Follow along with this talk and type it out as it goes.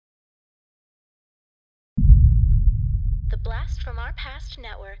The Blast from Our Past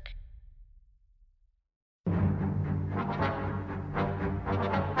Network.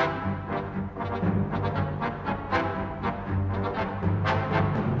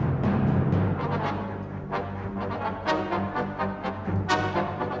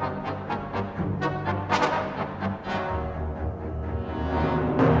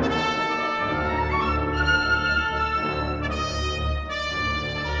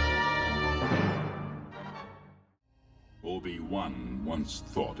 Obi-Wan once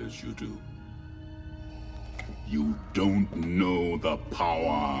thought as you do. You don't know the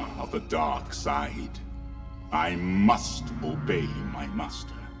power of the dark side. I must obey my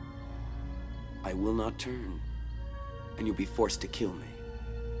master. I will not turn, and you'll be forced to kill me.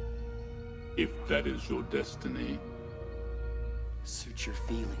 If that is your destiny. Search your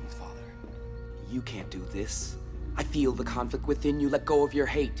feelings, Father. You can't do this. I feel the conflict within you. Let go of your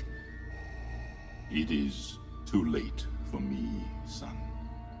hate. It is too late for me, son.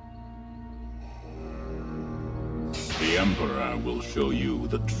 The Emperor will show you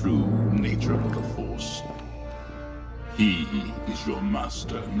the true nature of the Force. He is your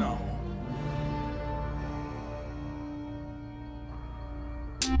master now.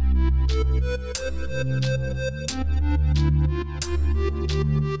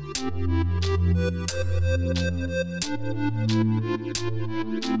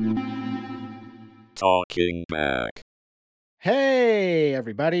 Talking Back. Hey,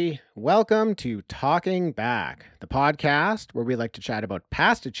 everybody. Welcome to Talking Back, the podcast where we like to chat about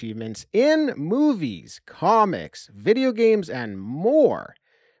past achievements in movies, comics, video games, and more.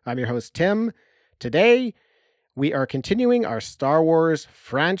 I'm your host, Tim. Today, we are continuing our Star Wars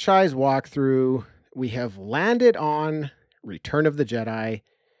franchise walkthrough. We have landed on Return of the Jedi.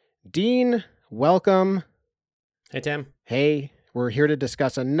 Dean, welcome. Hey, Tim. Hey, we're here to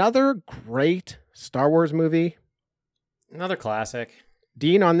discuss another great Star Wars movie. Another classic.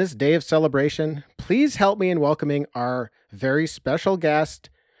 Dean, on this day of celebration, please help me in welcoming our very special guest.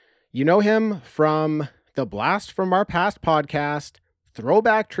 You know him from the Blast from Our Past podcast,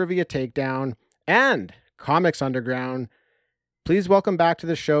 Throwback Trivia Takedown, and Comics Underground. Please welcome back to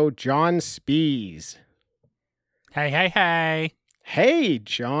the show, John Spees. Hey. Hey,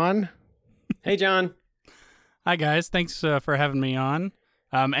 John. Hey, John. Hi, guys. Thanks for having me on.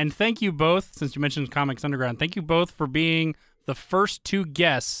 And thank you both, since you mentioned Comics Underground, thank you both for being the first two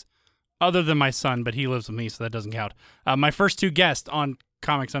guests, other than my son, but he lives with me, so that doesn't count. My first two guests on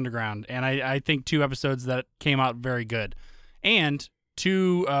Comics Underground, and I think two episodes that came out very good. And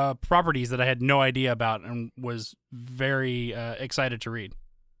two properties that I had no idea about and was very excited to read.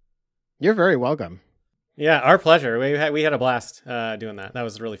 You're very welcome. Yeah, our pleasure. We had a blast doing that. That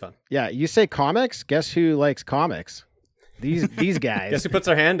was really fun. Yeah, you say comics? Guess who likes comics? These guys. Guess who puts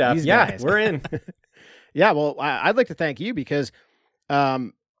their hand up? These Yeah, guys. we're in. Yeah, well, I'd like to thank you because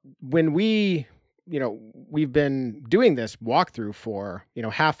when we've been doing this walkthrough for,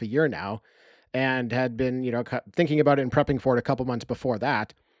 half a year now and had been, thinking about it and prepping for it a couple months before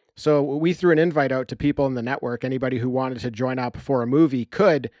that. So we threw an invite out to people in the network. Anybody who wanted to join up for a movie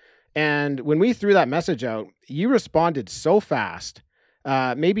could. And when we threw that message out, you responded so fast.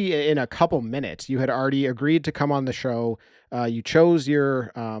 Maybe in a couple minutes, you had already agreed to come on the show. You chose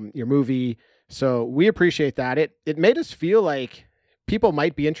your movie, so we appreciate that. It made us feel like people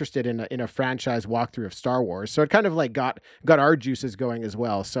might be interested in a franchise walkthrough of Star Wars. So it kind of like got our juices going as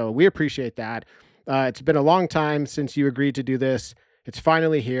well. So we appreciate that. It's been a long time since you agreed to do this. It's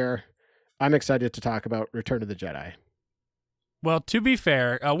finally here. I'm excited to talk about Return of the Jedi. Well, to be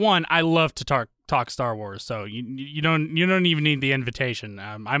fair, one, I love to talk Star Wars, so you don't even need the invitation.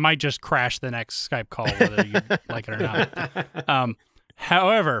 I might just crash the next Skype call whether you like it or not.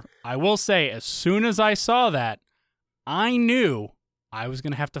 However, I will say, as soon as I saw that, I knew I was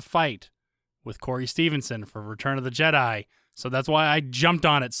going to have to fight with Corey Stevenson for Return of the Jedi. So that's why I jumped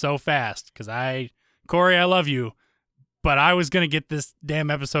on it so fast, because Corey, I love you, but I was going to get this damn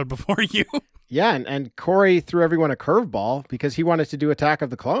episode before you. Yeah, and Corey threw everyone a curveball because he wanted to do Attack of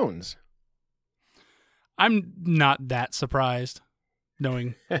the Clones. I'm not that surprised,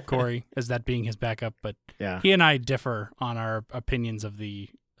 knowing Corey as that being his backup, but yeah, he and I differ on our opinions of the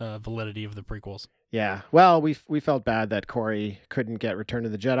validity of the prequels. Yeah, well, we felt bad that Corey couldn't get Return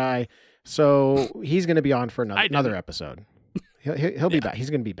of the Jedi, so he's going to be on for another episode. He'll be back. He's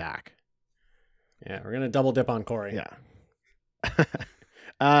going to be back. Yeah, we're going to double dip on Corey.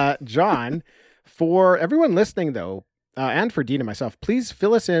 Yeah. John, for everyone listening, though, and for Dean and myself, please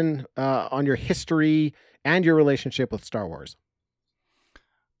fill us in on your history and your relationship with Star Wars.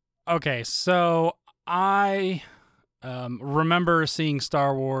 Okay, so I remember seeing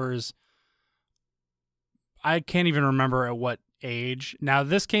Star Wars. I can't even remember at what age. Now,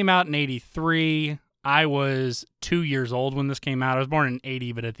 this came out in 83. I was 2 years old when this came out. I was born in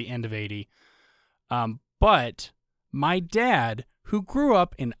 80, but at the end of 80. But my dad, who grew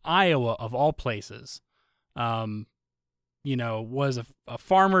up in Iowa, of all places, was a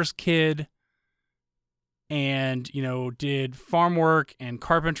farmer's kid and, did farm work and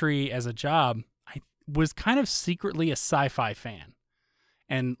carpentry as a job, I was kind of secretly a sci-fi fan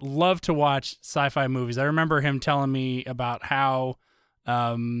and loved to watch sci-fi movies. I remember him telling me about how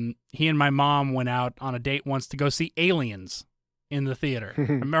he and my mom went out on a date once to go see Aliens in the theater,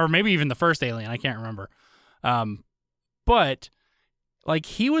 or maybe even the first Alien. I can't remember. But like,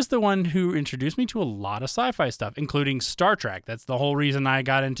 he was the one who introduced me to a lot of sci-fi stuff, including Star Trek. That's the whole reason I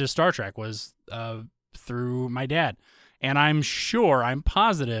got into Star Trek, was through my dad. And I'm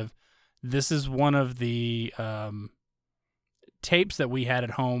positive this is one of the tapes that we had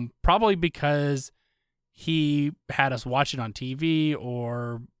at home, probably because he had us watch it on TV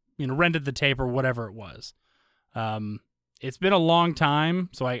or, rented the tape or whatever it was. It's been a long time,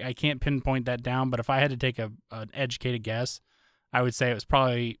 so I can't pinpoint that down. But if I had to take an educated guess, I would say it was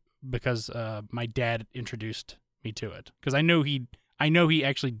probably because my dad introduced me to it. Because I know he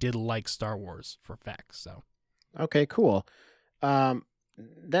actually did like Star Wars for facts. So, okay, cool.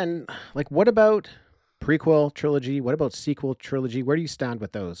 Then, like, what about prequel trilogy? What about sequel trilogy? Where do you stand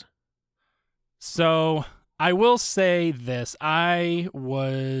with those? So I will say this: I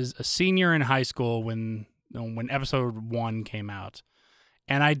was a senior in high school when Episode 1 came out,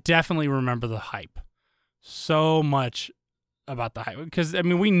 and I definitely remember the hype. So much about the hype, because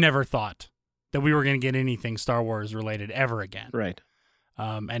we never thought that we were going to get anything Star Wars related ever again. Right.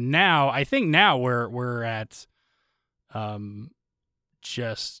 And now I think we're at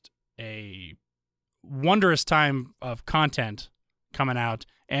just a wondrous time of content coming out,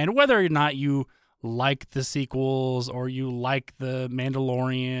 and whether or not you like the sequels or you like the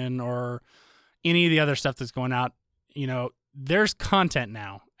Mandalorian or any of the other stuff that's going out, there's content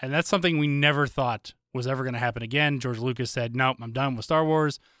now, and that's something we never thought was ever going to happen again. George Lucas said, nope, I'm done with Star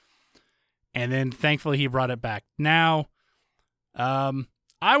Wars. And then thankfully he brought it back. Now,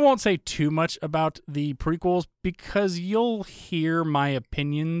 I won't say too much about the prequels because you'll hear my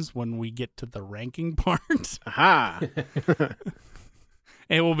opinions when we get to the ranking part. Aha!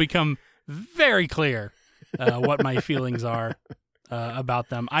 It will become very clear what my feelings are about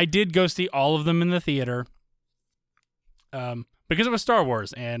them. I did go see all of them in the theater because it was Star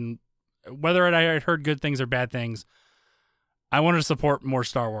Wars, and whether I had heard good things or bad things, I wanted to support more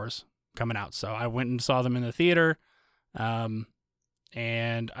Star Wars coming out. So I went and saw them in the theater.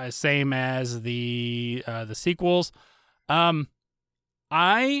 And same as the sequels. I'm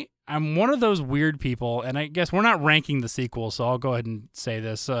one of those weird people, and I guess we're not ranking the sequels, so I'll go ahead and say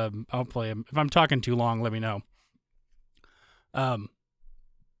this. Hopefully, if I'm talking too long, let me know.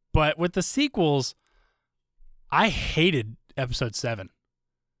 But with the sequels, I hated Episode 7.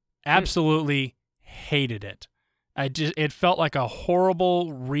 Absolutely hated it. It felt like a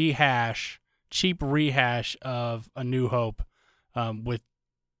horrible cheap rehash of A New Hope. With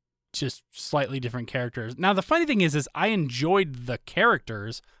just slightly different characters. Now, the funny thing is I enjoyed the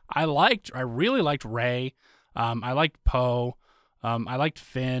characters. I really liked Rey. I liked Poe. I liked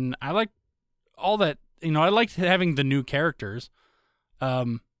Finn. I liked all that. I liked having the new characters.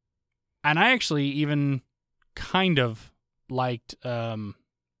 And I actually even kind of liked, oh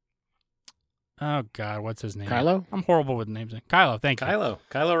God, what's his name? Kylo? I'm horrible with names. Kylo, thank you.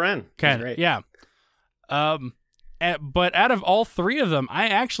 Kylo Ren. Great. Yeah. But out of all three of them, I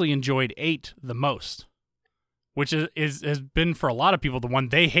actually enjoyed 8 the most, which has been for a lot of people the one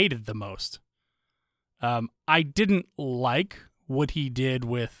they hated the most. I didn't like what he did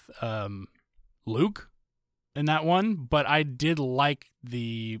with Luke in that one, but I did like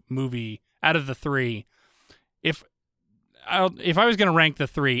the movie. Out of the 3, if I was going to rank the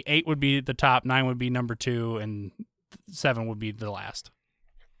 3, 8 would be the top, 9 would be number 2, and 7 would be the last.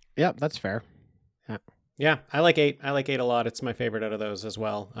 Yep, that's fair. Yeah. Yeah, I like 8. I like 8 a lot. It's my favorite out of those as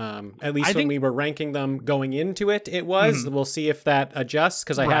well. At least when we were ranking them going into it, it was. Mm-hmm. We'll see if that adjusts,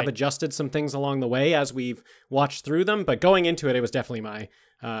 because I have adjusted some things along the way as we've watched through them. But going into it, it was definitely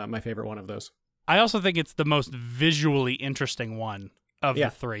my favorite one of those. I also think it's the most visually interesting one of the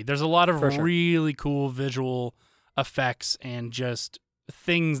 3. There's a lot of really cool visual effects and just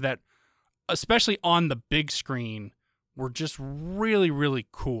things that, especially on the big screen, were just really, really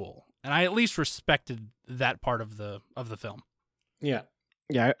cool. And I at least respected that part of the film. Yeah.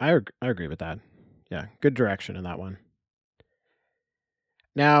 Yeah, I agree with that. Yeah, good direction in that one.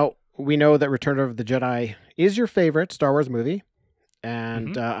 Now, we know that Return of the Jedi is your favorite Star Wars movie.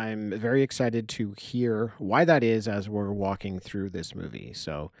 And I'm very excited to hear why that is as we're walking through this movie.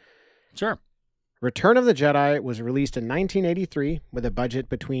 So, Sure. Return of the Jedi was released in 1983 with a budget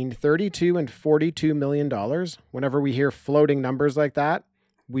between $32 and $42 million. Whenever we hear floating numbers like that,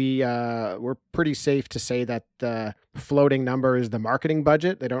 we're pretty safe to say that the floating number is the marketing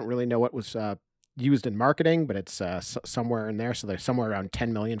budget. They don't really know what was used in marketing, but it's somewhere in there. So they're somewhere around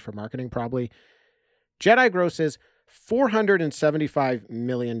 $10 million for marketing, probably. Jedi grosses $475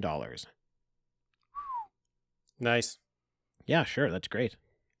 million. Nice. Yeah, sure. That's great.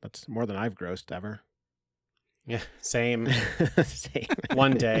 That's more than I've grossed ever. Yeah, same. Same.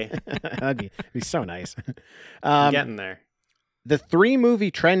 One day. That'd be so nice. Getting there. The 3-movie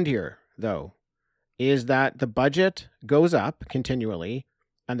trend here, though, is that the budget goes up continually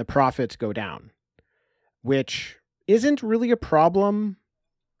and the profits go down, which isn't really a problem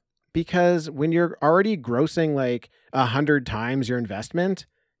because when you're already grossing like 100 times your investment,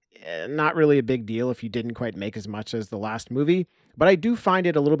 not really a big deal if you didn't quite make as much as the last movie. But I do find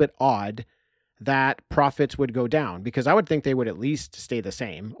it a little bit odd that profits would go down because I would think they would at least stay the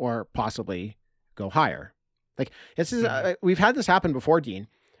same or possibly go higher. Like this is we've had this happen before, Dean.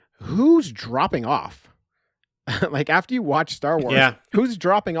 Who's dropping off? Like after you watch Star Wars, who's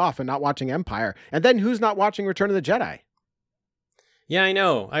dropping off and not watching Empire? And then who's not watching Return of the Jedi? Yeah, I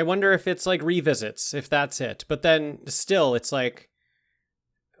know. I wonder if it's like revisits, if that's it. But then still, it's like,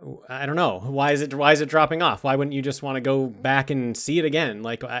 I don't know. Why is it dropping off? Why wouldn't you just want to go back and see it again?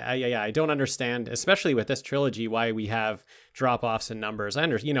 Like, I don't understand, especially with this trilogy, why we have drop-offs in numbers.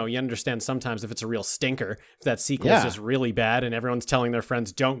 You understand sometimes if it's a real stinker, if that sequel is just really bad and everyone's telling their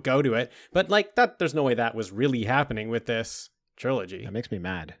friends don't go to it. But like that, there's no way that was really happening with this trilogy. That makes me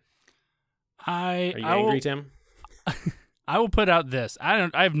mad. Are you angry, Tim? I will put out this. I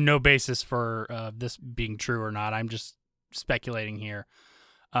have no basis for this being true or not. I'm just speculating here.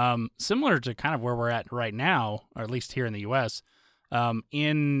 Similar to kind of where we're at right now, or at least here in the U.S.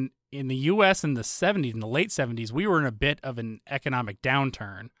 In the U.S. in the 70s, in the late 70s, we were in a bit of an economic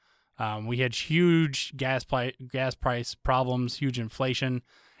downturn. We had huge gas price problems, huge inflation,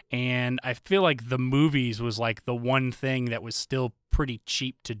 and I feel like the movies was like the one thing that was still pretty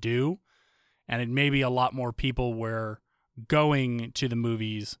cheap to do, and maybe a lot more people were going to the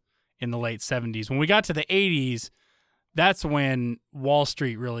movies in the late 70s. When we got to the 80s, that's when Wall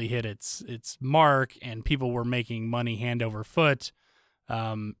Street really hit its mark and people were making money hand over foot,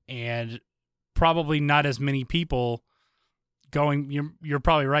 and probably not as many people going. You're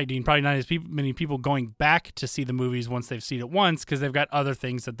probably right, Dean. Probably not as many people going back to see the movies once they've seen it once because they've got other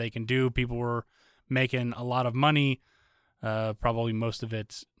things that they can do. People were making a lot of money, probably most of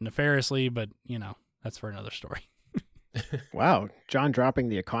it nefariously, but that's for another story. Wow, John dropping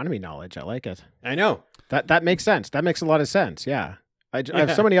the economy knowledge. I like it. I know. That makes sense. That makes a lot of sense. Yeah. I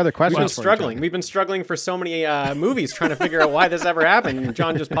have so many other questions. We've been struggling for so many movies trying to figure out why this ever happened. And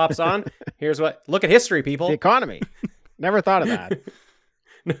John just pops on. Look at history, people. The economy. Never thought of that.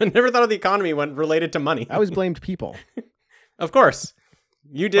 Never thought of the economy when related to money. I always blamed people. Of course.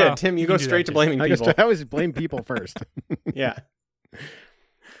 You did. Well, Tim, you go straight to blaming people. I always blame people first. Yeah.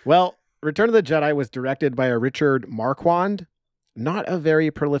 Well, Return of the Jedi was directed by a Richard Marquand, not a very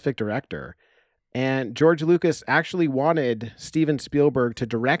prolific director. And George Lucas actually wanted Steven Spielberg to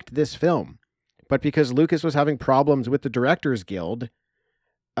direct this film. But because Lucas was having problems with the Directors Guild,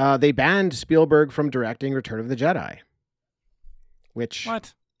 they banned Spielberg from directing Return of the Jedi. Which,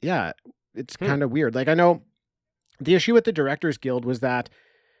 what? Yeah, it's kind of weird. Like, I know the issue with the Directors Guild was that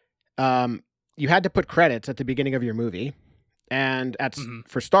you had to put credits at the beginning of your movie. And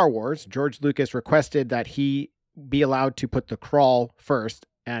for Star Wars, George Lucas requested that he be allowed to put the crawl first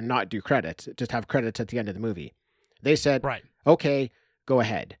and not do credits, just have credits at the end of the movie. They said, right, okay, go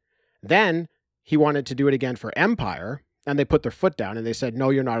ahead. Then he wanted to do it again for Empire, and they put their foot down and they said,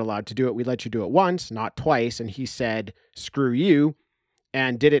 no, you're not allowed to do it. We let you do it once, not twice. And he said, screw you,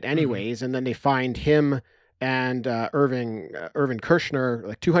 and did it anyways. And then they fined him and Irvin Kershner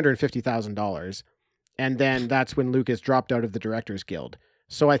like $250,000. And then that's when Lucas dropped out of the Directors Guild.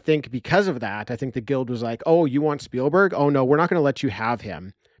 So I think because of that, I think the guild was like, oh, you want Spielberg? Oh, no, we're not going to let you have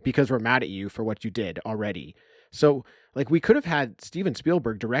him because we're mad at you for what you did already. So like we could have had Steven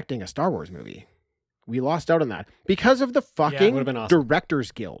Spielberg directing a Star Wars movie. We lost out on that because of the fucking awesome.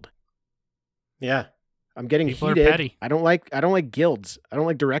 Directors Guild. Yeah. I'm getting People heated. Are petty. I don't like guilds. I don't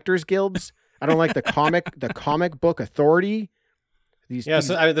like directors guilds. I don't like the comic book authority. This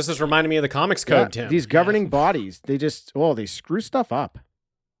is reminding me of the Comics Code, Tim. These governing bodies, they screw stuff up.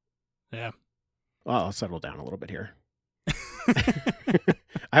 Yeah. Well, I'll settle down a little bit here.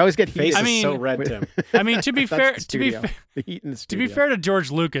 I always get face. heat. Is so red, Tim. I mean, to be fair, the heat in the to studio. be fair to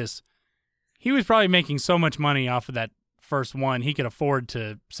George Lucas, he was probably making so much money off of that first one, he could afford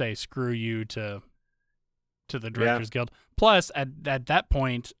to say "screw you" to the Directors Guild. Plus, at that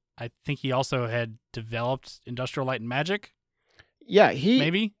point, I think he also had developed Industrial Light and Magic. Yeah,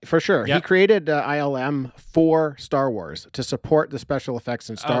 maybe for sure. Yep. He created ILM for Star Wars to support the special effects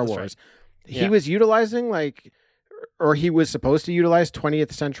in Star Wars. Right. He was utilizing or he was supposed to utilize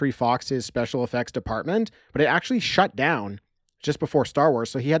 20th Century Fox's special effects department, but it actually shut down just before Star Wars,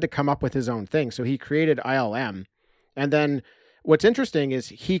 so he had to come up with his own thing. So he created ILM. And then what's interesting is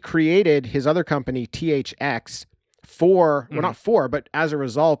he created his other company, THX, not for, but as a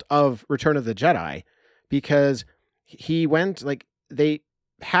result of Return of the Jedi, because he went, they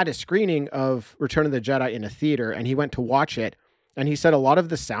had a screening of Return of the Jedi in a theater, and he went to watch it, and he said a lot of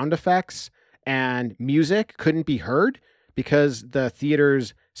the sound effects and music couldn't be heard because the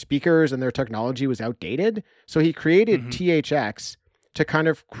theater's speakers and their technology was outdated. So he created THX to kind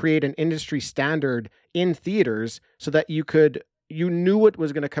of create an industry standard in theaters so that you knew what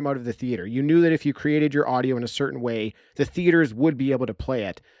was going to come out of the theater. You knew that if you created your audio in a certain way, the theaters would be able to play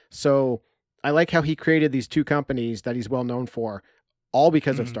it. So I like how he created these two companies that he's well known for, all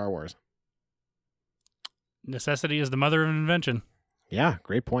because of Star Wars. Necessity is the mother of invention. Yeah,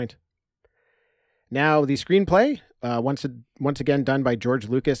 great point. Now, the screenplay, once again done by George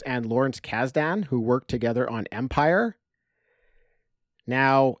Lucas and Lawrence Kasdan, who worked together on Empire.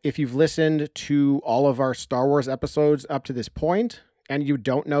 Now, if you've listened to all of our Star Wars episodes up to this point, and you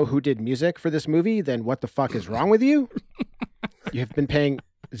don't know who did music for this movie, then what the fuck is wrong with you? You have been paying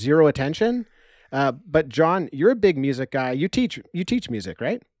zero attention. But John, you're a big music guy. You teach music,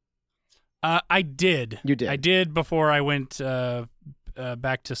 right? I did. You did. I did before I went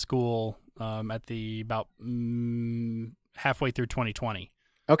back to school at the about halfway through 2020.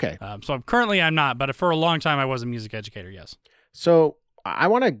 Okay. So I'm not, but for a long time I was a music educator. Yes. So I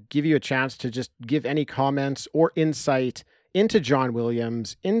want to give you a chance to just give any comments or insight into John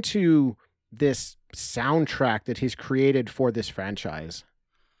Williams, into this soundtrack that he's created for this franchise.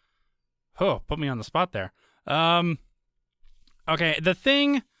 Oh, put me on the spot there. Okay, the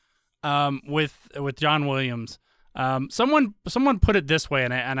thing with John Williams, someone put it this way,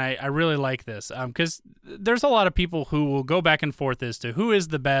 and I really like this, because there's a lot of people who will go back and forth as to who is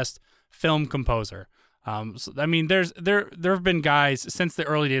the best film composer. So, I mean, there have been guys since the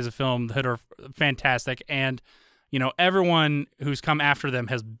early days of film that are fantastic, and everyone who's come after them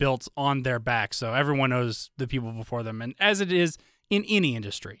has built on their back, so everyone knows the people before them, and as it is in any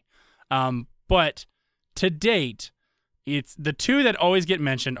industry. But to date, it's the two that always get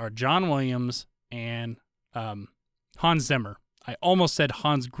mentioned are John Williams and Hans Zimmer. I almost said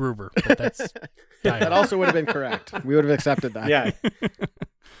Hans Gruber, but that's that also would have been correct. We would have accepted that. Yeah.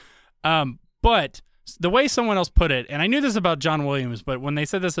 But the way someone else put it, and I knew this about John Williams, but when they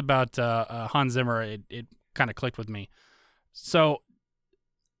said this about Hans Zimmer, it kind of clicked with me. So,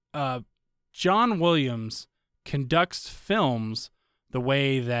 John Williams conducts films the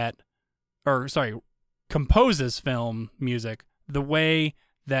way that, composes film music the way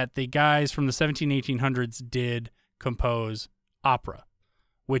that the guys from the 1800s did compose opera,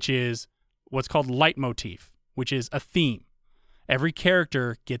 which is what's called leitmotif, which is a theme. Every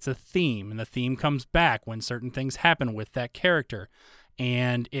character gets a theme, and the theme comes back when certain things happen with that character.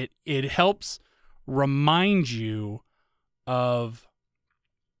 And it helps remind you of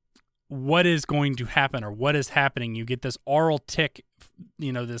what is going to happen or what is happening. You get this aural tick,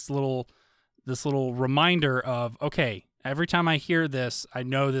 this little reminder of, okay, every time I hear this, I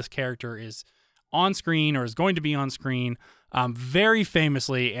know this character is on screen or is going to be on screen. Very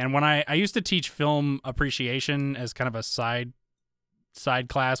famously, and when I used to teach film appreciation as kind of a side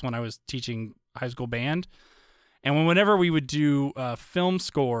class when I was teaching high school band, and whenever we would do film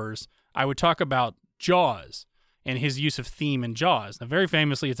scores, I would talk about Jaws and his use of theme in Jaws. Now, very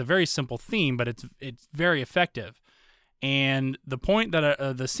famously, it's a very simple theme, but it's very effective. And the point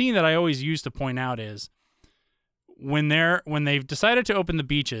that the scene that I always use to point out is when they've decided to open the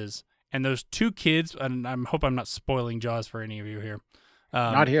beaches, and those two kids, and I hope I'm not spoiling Jaws for any of you here.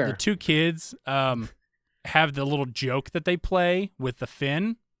 Not here. The two kids have the little joke that they play with the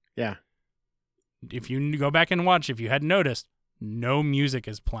fin. Yeah. If you go back and watch, if you hadn't noticed, no music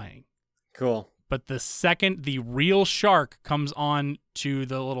is playing. Cool. But the second the real shark comes on to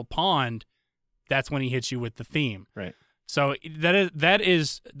the little pond, that's when he hits you with the theme. Right. So that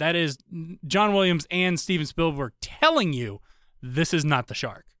is John Williams and Steven Spielberg telling you this is not the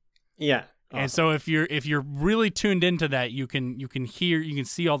shark. Yeah. Awesome. And so if you're really tuned into that, you can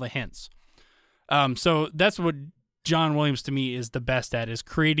see all the hints. So that's what John Williams to me is the best at is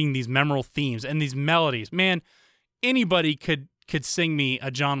creating these memorable themes and these melodies. Man, anybody could sing me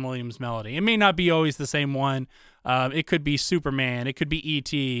a John Williams melody. It may not be always the same one. It could be Superman. It could be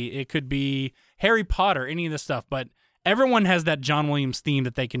E.T. It could be Harry Potter, any of this stuff. But everyone has that John Williams theme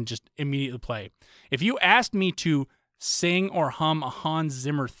that they can just immediately play. If you asked me to sing or hum a Hans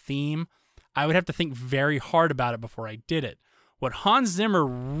Zimmer theme, I would have to think very hard about it before I did it. What Hans Zimmer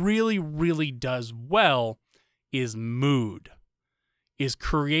really, really does well is mood, is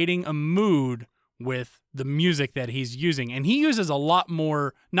creating a mood with the music that he's using. And he uses a lot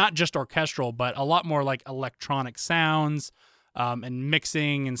more, not just orchestral, but a lot more like electronic sounds and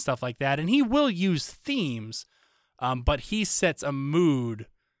mixing and stuff like that. And he will use themes, but he sets a mood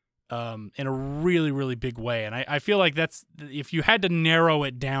in a really, really big way. And I feel like that's, if you had to narrow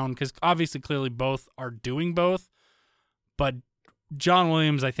it down, because obviously clearly both are doing both, but John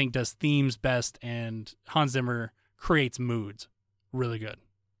Williams, I think, does themes best, and Hans Zimmer creates moods really good.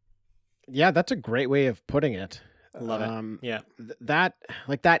 Yeah, that's a great way of putting it. Love it. Yeah. That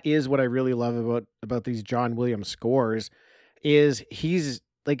is what I really love about these John Williams scores is he's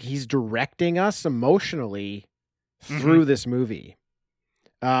directing us emotionally through this movie.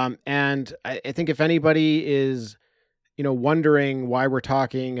 And I think if anybody is, wondering why we're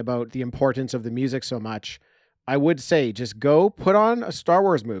talking about the importance of the music so much, I would say just go put on a Star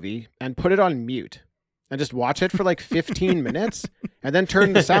Wars movie and put it on mute and just watch it for like 15 minutes and then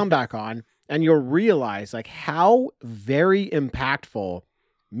turn the sound back on, and you'll realize like how very impactful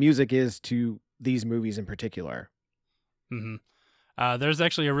music is to these movies in particular. Mm-hmm. There's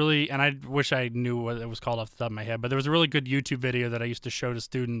actually a really, and I wish I knew what it was called off the top of my head, but there was a really good YouTube video that I used to show to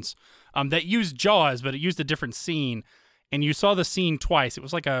students that used Jaws, but it used a different scene. And you saw the scene twice. It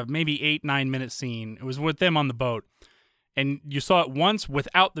was like a maybe 8-9 minute scene. It was with them on the boat. And you saw it once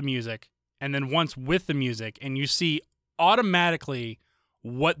without the music and then once with the music. And you see automatically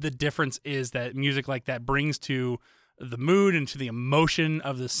what the difference is that music like that brings to the mood and to the emotion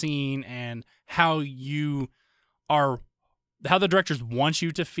of the scene, and how the directors want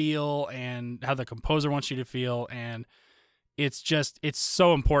you to feel and how the composer wants you to feel. And it's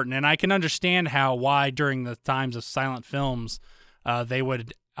so important. And I can understand why during the times of silent films, they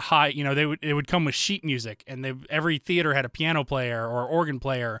would it would come with sheet music, and every theater had a piano player or organ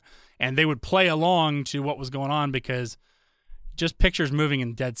player, and they would play along to what was going on, because just pictures moving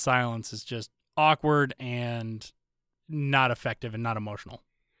in dead silence is just awkward and not effective and not emotional.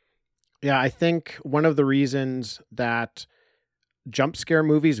 Yeah, I think one of the reasons that jump scare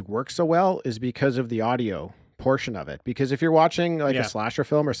movies work so well is because of the audio portion of it. Because if you're watching like a slasher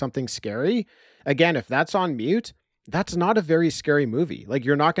film or something scary, again, if that's on mute, that's not a very scary movie. Like,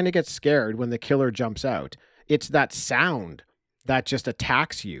 you're not going to get scared when the killer jumps out. It's that sound that just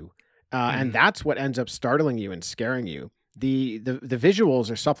attacks you. And that's what ends up startling you and scaring you. The visuals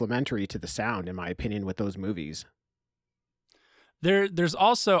are supplementary to the sound, in my opinion, with those movies. There's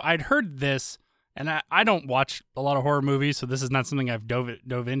also, I'd heard this, and I don't watch a lot of horror movies, so this is not something I've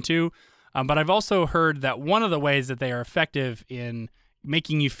dove into. But I've also heard that one of the ways that they are effective in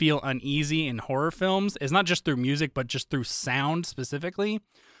making you feel uneasy in horror films is not just through music, but just through sound specifically.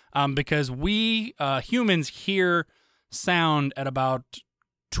 Because we humans hear sound at about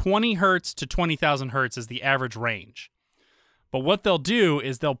 20 hertz to 20,000 hertz is the average range. But what they'll do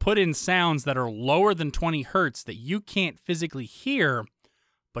is they'll put in sounds that are lower than 20 hertz that you can't physically hear,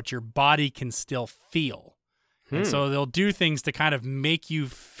 but your body can still feel. And so they'll do things to kind of make you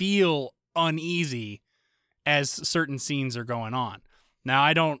feel uneasy as certain scenes are going on. Now,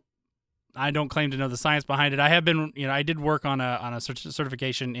 I don't claim to know the science behind it. I have been, I did work on a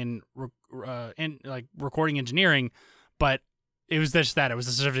certification in like recording engineering, but it was just that. It was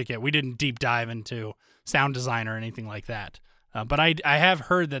a certificate. We didn't deep dive into sound design or anything like that. But I have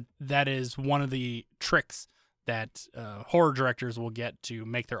heard that is one of the tricks that horror directors will get to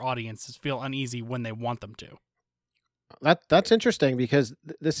make their audiences feel uneasy when they want them to. That's interesting, because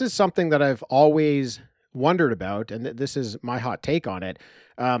this is something that I've always wondered about, and this is my hot take on it.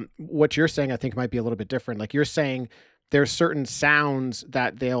 What you're saying, I think, might be a little bit different. Like, you're saying there's certain sounds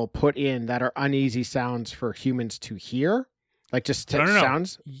that they'll put in that are uneasy sounds for humans to hear, like just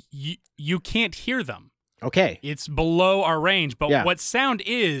sounds. You can't hear them. Okay. It's below our range, but what sound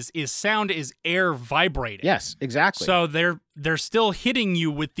is air vibrating. Yes, exactly. So they're still hitting you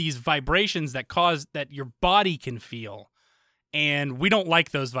with these vibrations that cause that your body can feel. And we don't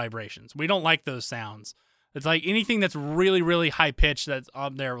like those vibrations. We don't like those sounds. It's like anything that's really, really high pitched that's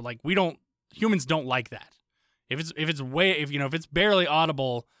up there, like humans don't like that. If it's barely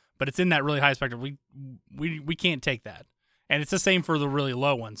audible, but it's in that really high spectrum, we can't take that. And it's the same for the really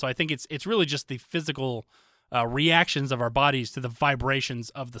low one. So I think it's really just the physical reactions of our bodies to the vibrations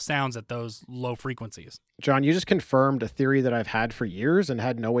of the sounds at those low frequencies. John, you just confirmed a theory that I've had for years and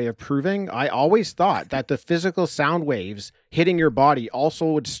had no way of proving. I always thought that the physical sound waves hitting your body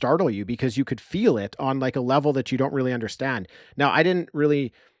also would startle you because you could feel it on like a level that you don't really understand. Now, I didn't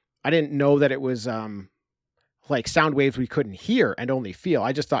know that it was like sound waves we couldn't hear and only feel.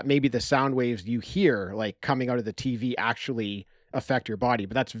 I just thought maybe the sound waves you hear like coming out of the TV actually affect your body.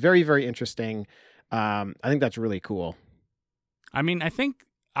 But that's very, very interesting. I think that's really cool. I mean, I think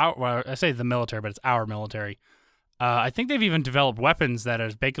I say the military, but it's our military. I think they've even developed weapons that are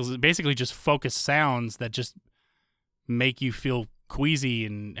basically just focused sounds that just make you feel queasy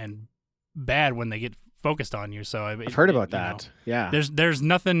and bad when they get focused on you. So I've heard about that. Yeah. There's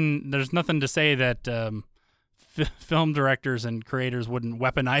nothing to say that film directors and creators wouldn't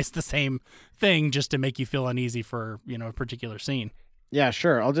weaponize the same thing just to make you feel uneasy for, a particular scene. Yeah,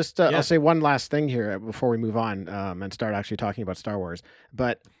 sure. I'll just I'll say one last thing here before we move on and start actually talking about Star Wars.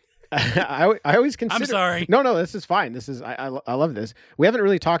 But I always consider. I'm sorry. No, this is fine. This is I love this. We haven't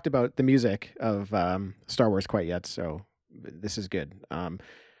really talked about the music of Star Wars quite yet, so this is good.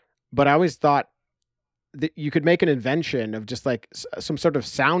 But I always thought that you could make an invention of just like some sort of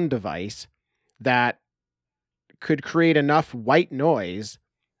sound device that could create enough white noise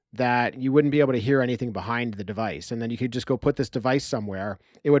that you wouldn't be able to hear anything behind the device. And then you could just go put this device somewhere.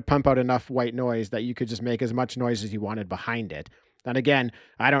 It would pump out enough white noise that you could just make as much noise as you wanted behind it. And again,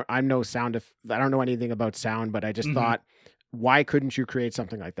 I don't know anything about sound, but I just thought, why couldn't you create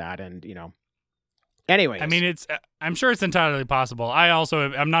something like that? And, anyways. I mean, I'm sure it's entirely possible.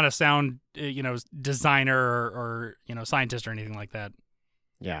 I'm not a sound, designer or scientist or anything like that.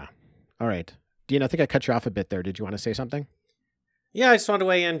 Yeah. All right. Dean, I think I cut you off a bit there. Did you want to say something? Yeah, I just wanted to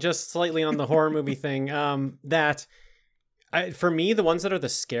weigh in just slightly on the horror movie thing. For me, the ones that are the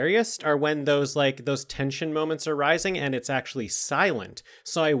scariest are when those tension moments are rising and it's actually silent.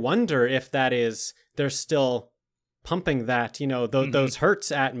 So I wonder if they're still pumping that, those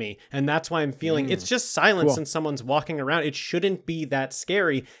hurts at me. And that's why I'm feeling it's just silence and someone's walking around. It shouldn't be that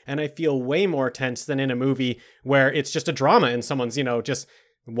scary. And I feel way more tense than in a movie where it's just a drama and someone's, just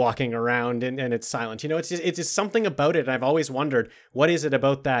walking around and it's silent. It's just something about it. I've always wondered, what is it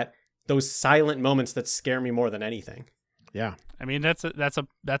about those silent moments that scare me more than anything? Yeah. I mean, that's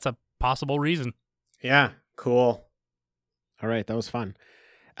a possible reason. Yeah. Cool. All right. That was fun.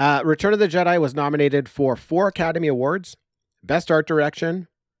 Return of the Jedi was nominated for 4 Academy Awards: Best Art Direction,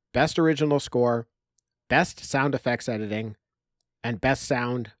 Best Original Score, Best Sound Effects Editing, and Best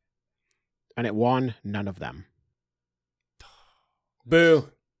Sound. And it won none of them. Boo.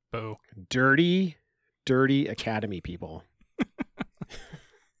 Dirty Academy people.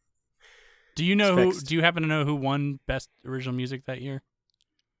 Do you happen to know who won Best Original Music that year?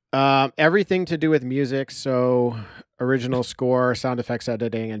 Everything to do with music, so original score, sound effects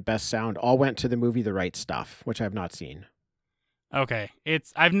editing, and best sound all went to the movie The Right Stuff, which I've not seen. Okay.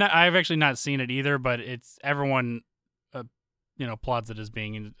 I've actually not seen it either, but everyone applauds it as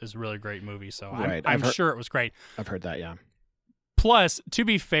being a really great movie, so right. I'm sure it was great. I've heard that, yeah. Plus, to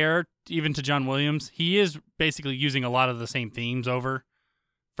be fair, even to John Williams, he is basically using a lot of the same themes over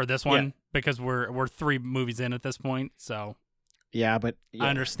for this one because we're 3 movies in at this point. So, I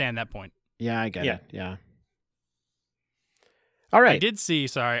understand that point. Yeah, I get it. Yeah. All right. I did see.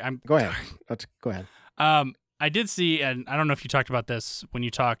 Sorry, Go ahead. Go ahead. I did see, and I don't know if you talked about this when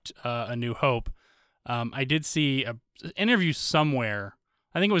you talked A New Hope. I did see an interview somewhere.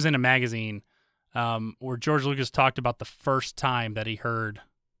 I think it was in a magazine. Where George Lucas talked about the first time that he heard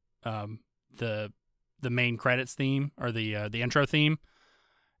the main credits theme or the intro theme,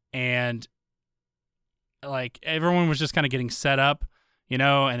 and like everyone was just kind of getting set up,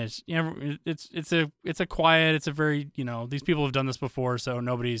 and it's a quiet, it's a very these people have done this before, so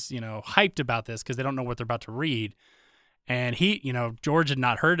nobody's hyped about this because they don't know what they're about to read, and George had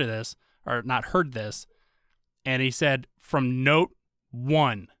not heard this, and he said from note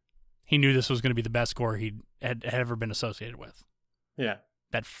 1. He knew this was going to be the best score he had ever been associated with. Yeah.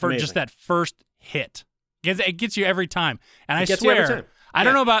 That first hit. It gets you every time. And I swear, I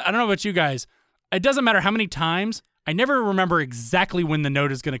don't know about you guys. It doesn't matter how many times. I never remember exactly when the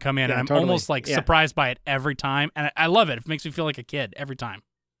note is going to come in. Yeah, and I'm totally. almost surprised by it every time. And I love it. It makes me feel like a kid every time.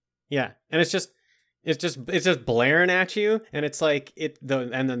 Yeah. And it's just blaring at you, and it's like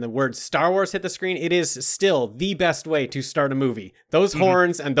and then the word Star Wars hit the screen. It is still the best way to start a movie. Those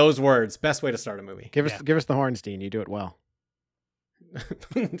horns and those words, best way to start a movie. Give us the horns, Dean. You do it well.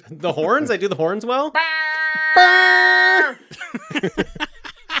 The horns? I do the horns well?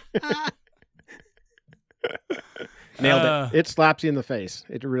 Nailed it. It slaps you in the face.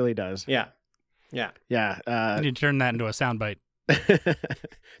 It really does. Yeah. Yeah. Yeah. You need to turn that into a soundbite.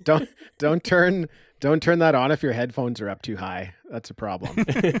 don't turn that on if your headphones are up too high. That's a problem.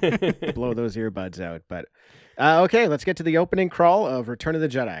 Blow those earbuds out. But okay, let's get to the opening crawl of Return of the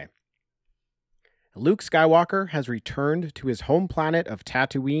Jedi. Luke Skywalker has returned to his home planet of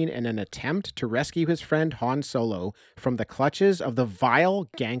Tatooine in an attempt to rescue his friend Han Solo from the clutches of the vile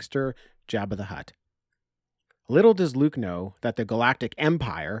gangster Jabba the Hutt. Little does Luke know that the Galactic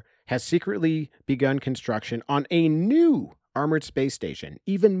Empire has secretly begun construction on a new armored space station,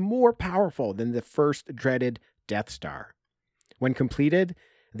 even more powerful than the first dreaded Death Star. When completed,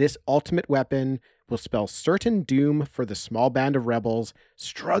 this ultimate weapon will spell certain doom for the small band of rebels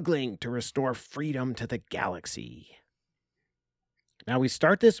struggling to restore freedom to the galaxy. Now we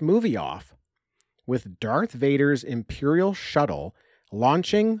start this movie off with Darth Vader's Imperial shuttle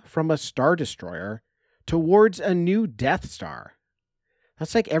launching from a Star Destroyer towards a new Death Star.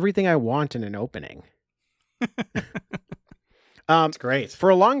 That's like everything I want in an opening. It's great. For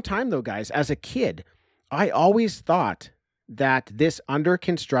a long time, though, guys, as a kid, I always thought that this under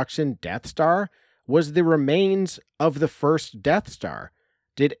construction Death Star was the remains of the first Death Star.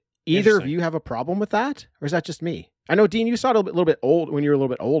 Did either of you have a problem with that? Or is that just me? I know, Dean, you saw it a little bit old when you were a little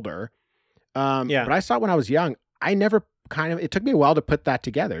bit older. Yeah. But I saw it when I was young. I never it took me a while to put that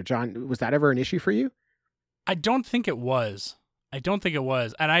together. John, was that ever an issue for you? I don't think it was.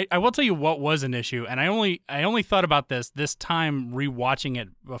 And I will tell you what was an issue. And I only thought about this time rewatching it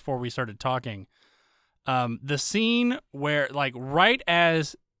before we started talking. The scene where, like, right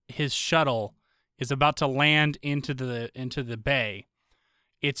as his shuttle is about to land into the bay,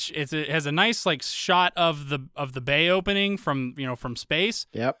 it has a nice like shot of the bay opening from space.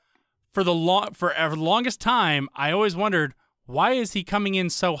 Yep. For the longest time, I always wondered, why is he coming in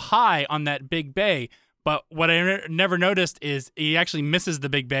so high on that big bay? But what I never noticed is he actually misses the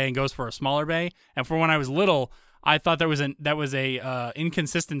big bay and goes for a smaller bay. And for when I was little, I thought that was a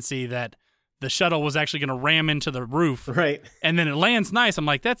inconsistency, that the shuttle was actually going to ram into the roof. Right. And then it lands nice. I'm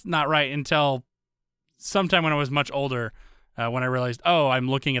like, that's not right, until sometime when I was much older, when I realized, oh, I'm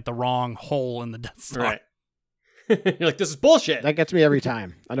looking at the wrong hole in the Death Star. Right. You're like, this is bullshit. That gets me every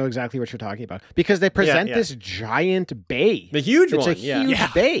time. I know exactly what you're talking about. Because they present this giant bay. The huge it's one. It's a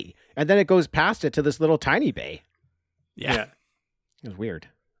huge bay. And then it goes past it to this little tiny bay. Yeah. It was weird.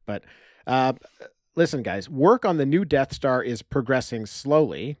 But listen, guys, work on the new Death Star is progressing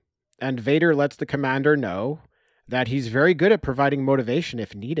slowly. And Vader lets the commander know that he's very good at providing motivation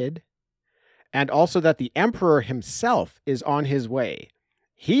if needed. And also that the Emperor himself is on his way.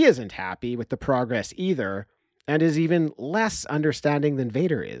 He isn't happy with the progress either, and is even less understanding than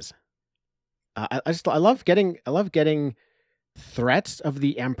Vader is. I love getting threats of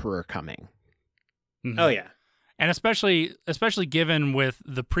the Emperor coming. Mm-hmm. Oh yeah. And especially given with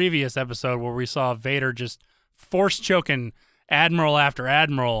the previous episode where we saw Vader just force choking admiral after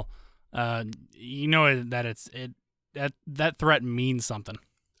admiral, that that threat means something.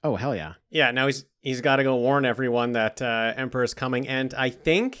 Oh hell yeah. Yeah, now he's got to go warn everyone that Emperor's coming, and I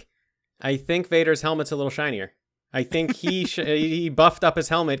think Vader's helmet's a little shinier. I think he buffed up his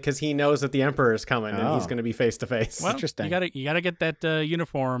helmet because he knows that the Emperor is coming and he's going to be face to face. Well, interesting. You gotta get that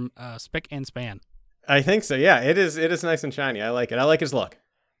uniform spick and span. I think so. Yeah, it is nice and shiny. I like it. I like his look.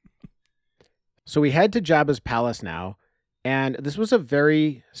 So we head to Jabba's palace now, and this was a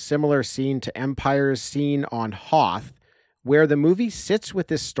very similar scene to Empire's scene on Hoth, where the movie sits with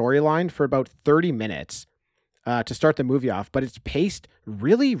this storyline for about 30 minutes to start the movie off, but it's paced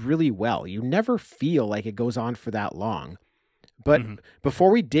really, really well. You never feel like it goes on for that long. But before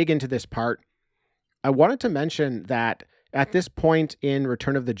we dig into this part, I wanted to mention that at this point in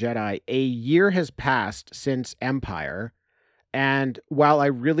Return of the Jedi, a year has passed since Empire, and while I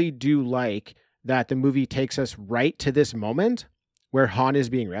really do like that the movie takes us right to this moment where Han is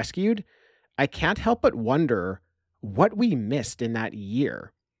being rescued, I can't help but wonder what we missed in that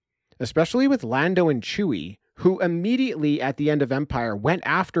year, especially with Lando and Chewie, who immediately at the end of Empire went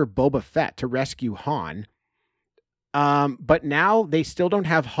after Boba Fett to rescue Han. But now they still don't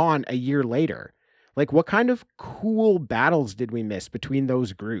have Han a year later. Like, what kind of cool battles did we miss between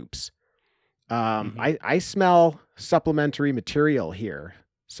those groups? I smell supplementary material here.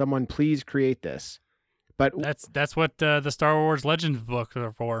 Someone please create this. But that's what the Star Wars Legends books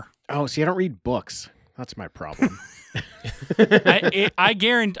are for. Oh, see, I don't read books. That's my problem. I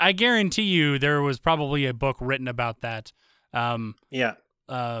guarantee you there was probably a book written about that. Yeah.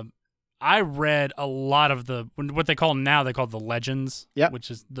 I read a lot of what they call the Legends, which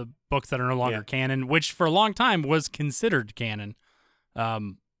is the books that are no longer canon, which for a long time was considered canon.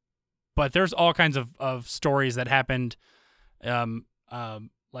 But there's all kinds of stories that happened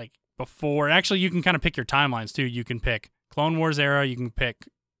like before. Actually, you can kind of pick your timelines too. You can pick Clone Wars era. You can pick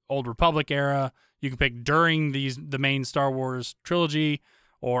Old Republic era. You can pick during the main Star Wars trilogy,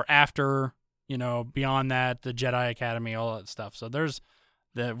 or after, beyond that, the Jedi Academy, all that stuff. So there's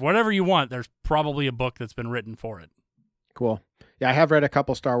whatever you want. There's probably a book that's been written for it. Cool. Yeah, I have read a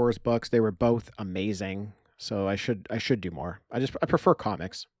couple Star Wars books. They were both amazing. So I should do more. I prefer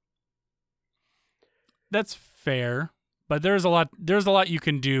comics. That's fair, but there's a lot you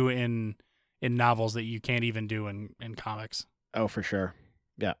can do in novels that you can't even do in comics. Oh, for sure.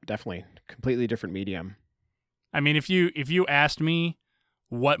 Yeah, definitely. Completely different medium. I mean, if you asked me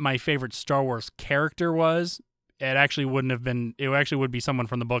what my favorite Star Wars character was, it actually would be someone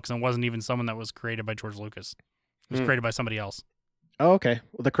from the books, and wasn't even someone that was created by George Lucas. It was created by somebody else. Oh, okay.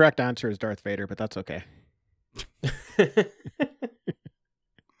 Well, the correct answer is Darth Vader, but that's okay.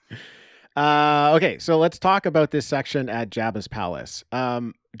 Okay, so let's talk about this section at Jabba's palace.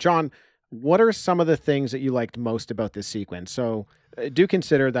 John, what are some of the things that you liked most about this sequence? So do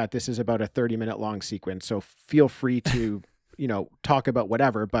consider that this is about a 30-minute long sequence, so feel free to, talk about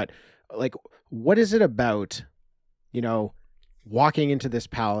whatever, but like, what is it about, walking into this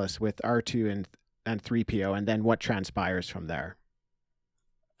palace with R2 and 3PO, and then what transpires from there?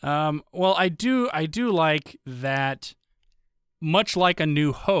 Well, I do like that, much like A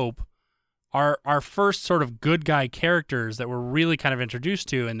New Hope, our first sort of good guy characters that we're really kind of introduced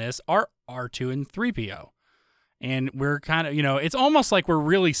to in this are R2 and 3PO. And we're kind of, it's almost like we're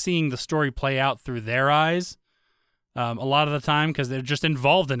really seeing the story play out through their eyes a lot of the time, because they're just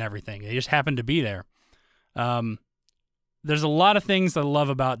involved in everything. They just happen to be there. There's a lot of things I love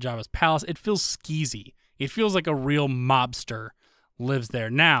about Jabba's palace. It feels skeezy. It feels like a real mobster lives there.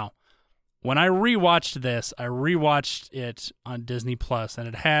 Now, when I rewatched this, I rewatched it on Disney Plus, and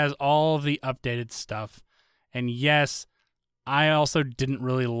it has all of the updated stuff. And yes, I also didn't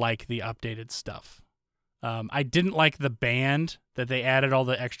really like the updated stuff. I didn't like the band that they added all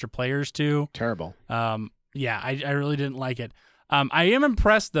the extra players to. Terrible. Yeah, I really didn't like it. I am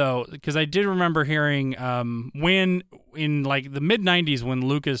impressed, though, because I did remember hearing when in like the mid-90s when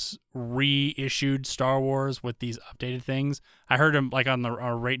Lucas reissued Star Wars with these updated things, I heard him like on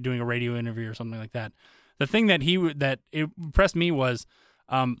doing a radio interview or something like that. The thing that it impressed me was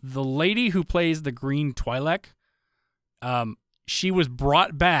the lady who plays the green Twi'lek. She was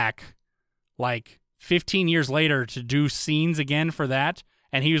brought back like 15 years later to do scenes again for that,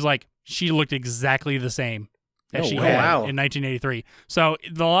 and he was like, she looked exactly the same as she had in 1983. So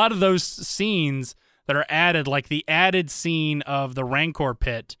a lot of those scenes that are added, like the added scene of the Rancor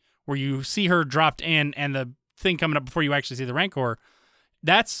pit where you see her dropped in and the thing coming up before you actually see the Rancor,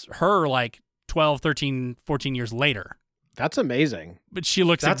 that's her like 12, 13, 14 years later. That's amazing. But she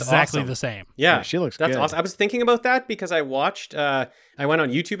looks exactly the same. Yeah, she looks that's good. awesome. I was thinking about that because I watched, I went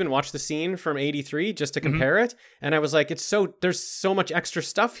on YouTube and watched the scene from 83 just to compare it. And I was like, there's so much extra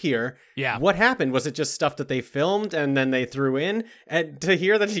stuff here. Yeah. What happened? Was it just stuff that they filmed and then they threw in? And to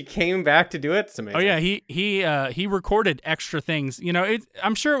hear that he came back to do it, it's amazing. Oh yeah, he recorded extra things.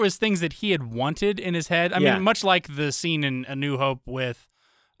 I'm sure it was things that he had wanted in his head. I mean, much like the scene in A New Hope with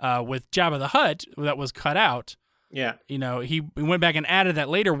Jabba the Hutt that was cut out. Yeah. He went back and added that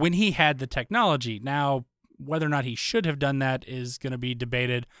later when he had the technology. Now, whether or not he should have done that is going to be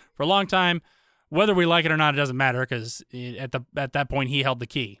debated for a long time. Whether we like it or not, it doesn't matter, because at that point he held the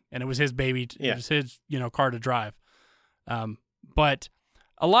key and it was his baby. It was his car to drive. But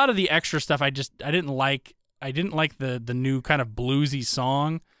a lot of the extra stuff I didn't like. I didn't like the new kind of bluesy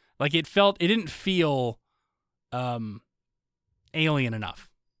song. Like it didn't feel alien enough.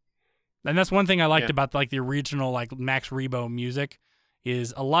 And that's one thing I liked about like the original like Max Rebo music,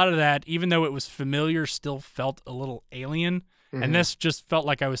 is a lot of that, even though it was familiar, still felt a little alien. Mm-hmm. And this just felt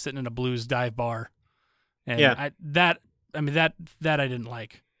like I was sitting in a blues dive bar. And that I didn't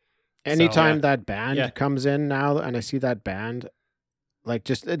like. Anytime that band comes in now and I see that band, like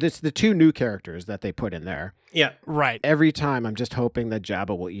just it's the two new characters that they put in there. Yeah. Right. Every time I'm just hoping that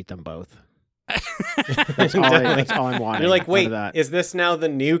Jabba will eat them both. That's all I'm wanting. You're like, wait, is this now the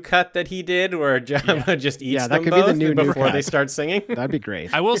new cut that he did where Jabba just eats them could both be the new before cut. they start singing? That'd be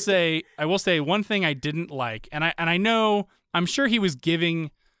great. I will say one thing I didn't like, and I know, I'm sure he was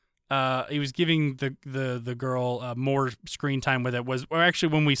giving the girl more screen time with it, or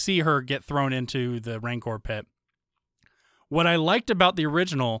actually when we see her get thrown into the Rancor pit. What I liked about the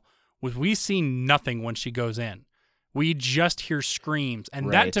original was we see nothing when she goes in. We just hear screams, and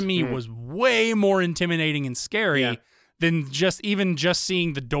that to me was way more intimidating and scary than just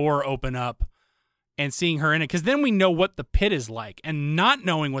seeing the door open up and seeing her in it. Because then we know what the pit is like, and not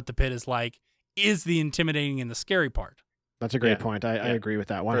knowing what the pit is like is the intimidating and the scary part. That's a great point. I agree with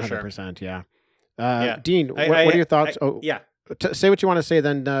that 100%. Sure. Yeah. Dean, what are your thoughts? Say what you want to say,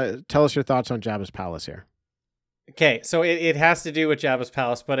 then tell us your thoughts on Jabba's palace here. Okay, so it has to do with Jabba's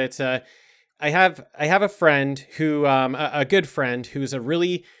palace, but it's I have a friend who a good friend who's a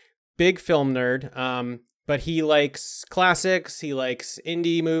really big film nerd, but he likes classics, he likes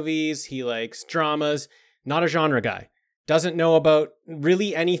indie movies, he likes dramas, not a genre guy. Doesn't know about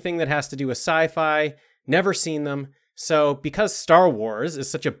really anything that has to do with sci-fi, never seen them. So because Star Wars is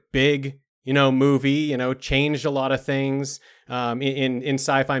such a big, movie, changed a lot of things in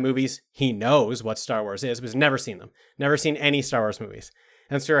sci-fi movies, he knows what Star Wars is, but has never seen them. Never seen any Star Wars movies.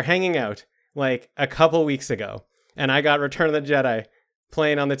 And so we were hanging out like a couple weeks ago, and I got Return of the Jedi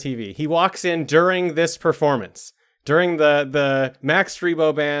playing on the TV. He walks in during this performance, during the Max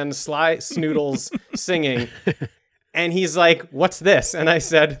Rebo band, Sly Snoodles singing, and he's like, "What's this?" And I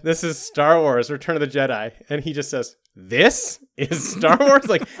said, "This is Star Wars, Return of the Jedi." And he just says, "This is Star Wars?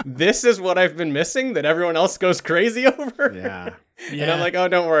 Like, this is what I've been missing that everyone else goes crazy over?" Yeah. And I'm like, "Oh,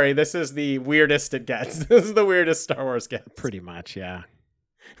 don't worry. This is the weirdest it gets. This is the weirdest Star Wars gets." Pretty much, yeah.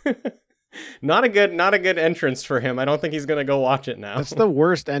 Not a good entrance for him. I don't think he's going to go watch it now. That's the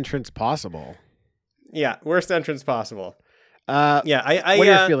worst entrance possible. Yeah, worst entrance possible. What are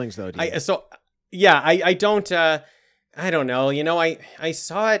your feelings, though, Dean? I don't know. I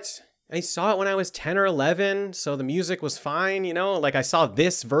saw it when I was 10 or 11, so the music was fine, like I saw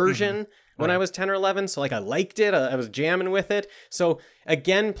this version when I was 10 or 11, so like I liked it, I was jamming with it. So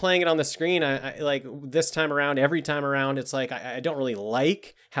again, playing it on the screen, I like this time around, every time around, it's like I don't really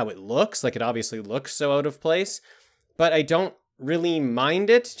like how it looks. Like, it obviously looks so out of place, but I don't really mind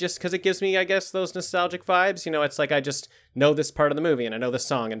it just because it gives me, I guess, those nostalgic vibes. It's like I just know this part of the movie and I know the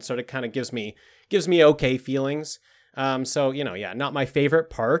song, and sort of kind of gives me okay feelings. So, not my favorite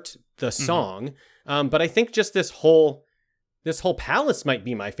part, the song. But I think just this whole palace might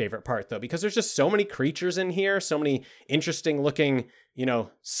be my favorite part, though, because there's just so many creatures in here, so many interesting looking,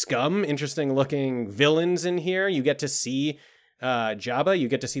 scum, interesting looking villains in here. You get to see Jabba, you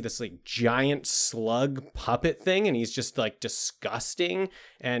get to see this like giant slug puppet thing, and he's just like disgusting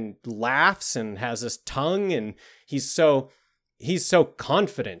and laughs and has this tongue, and he's so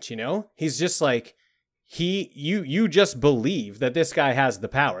confident, he's just like, you just believe that this guy has the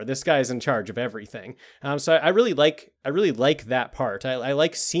power. This guy is in charge of everything. So I really like that part. I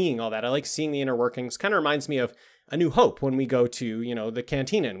like seeing all that. I like seeing the inner workings. Kind of reminds me of A New Hope when we go to, the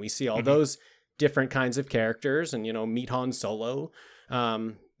cantina and we see all those different kinds of characters and, meet Han Solo.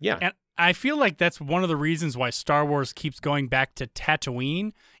 And I feel like that's one of the reasons why Star Wars keeps going back to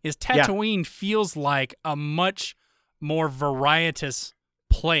Tatooine, is Tatooine feels like a much more varietous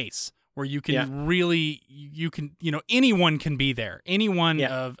place where you can really, anyone can be there. Anyone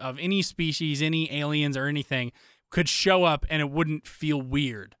of any species, any aliens or anything could show up and it wouldn't feel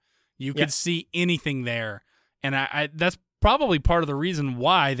weird. You could see anything there. And I that's probably part of the reason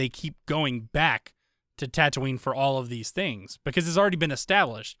why they keep going back to Tatooine for all of these things, because it's already been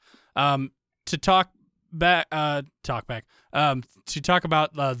established. To talk about the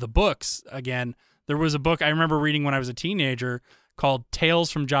books again, there was a book I remember reading when I was a teenager called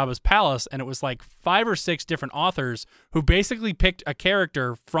Tales from Jabba's Palace, and it was like 5 or 6 different authors who basically picked a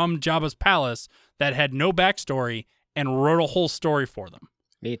character from Jabba's Palace that had no backstory and wrote a whole story for them.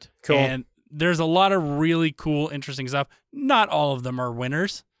 Neat. Cool. And there's a lot of really cool, interesting stuff. Not all of them are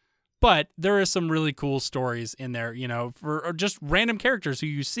winners, but there is some really cool stories in there, for just random characters who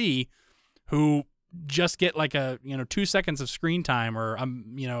you see who just get like 2 seconds of screen time or,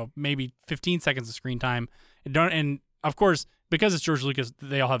 maybe 15 seconds of screen time. And of course, because it's George Lucas,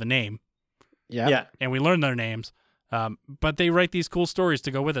 they all have a name. Yeah. And we learn their names. But they write these cool stories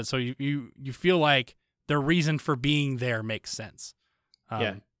to go with it. So you feel like their reason for being there makes sense.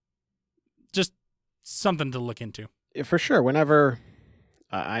 Just something to look into. For sure. Whenever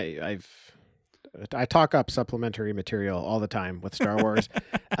I talk up supplementary material all the time with Star Wars.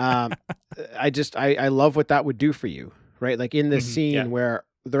 I love what that would do for you, right? Like in this scene where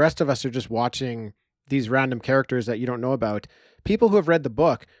the rest of us are just watching these random characters that you don't know about. People who have read the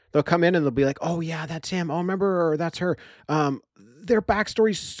book, they'll come in and they'll be like, "Oh yeah, that's him. Oh, remember, or that's her." Their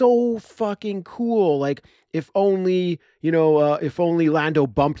backstory's so fucking cool. Like if only Lando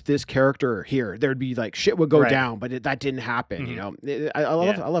bumped this character here, there'd be like shit would go down, but that didn't happen. I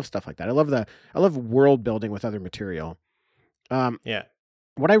love stuff like that. I love world building with other material.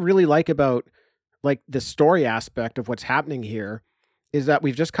 What I really like about like the story aspect of what's happening here is that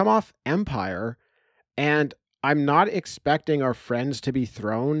we've just come off Empire, and I'm not expecting our friends to be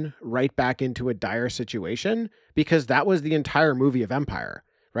thrown right back into a dire situation, because that was the entire movie of Empire,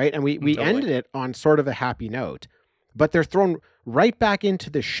 right? And we ended it on sort of a happy note. but they're thrown right back into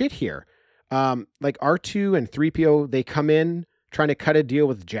the shit here. Like R2 and 3PO, they come in trying to cut a deal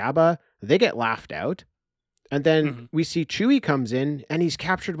with Jabba. They get laughed out. And then we see Chewie comes in and he's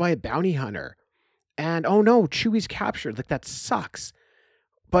captured by a bounty hunter. And oh no, Chewie's captured. Like that sucks.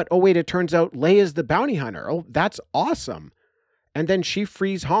 But oh wait, it turns out Leia's the bounty hunter. Oh, that's awesome. And then she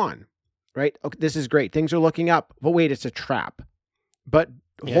frees Han, right? Okay, this is great. Things are looking up. But wait, it's a trap. But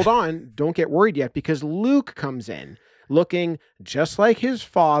hold on, don't get worried yet, because Luke comes in looking just like his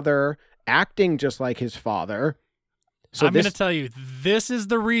father, acting just like his father. So I'm going to tell you, this is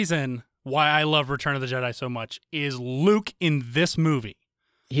the reason why I love Return of the Jedi so much, is Luke in this movie.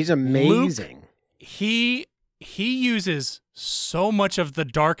 He's amazing. Luke, he uses so much of the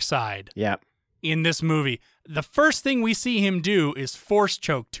dark side in this movie. The first thing we see him do is force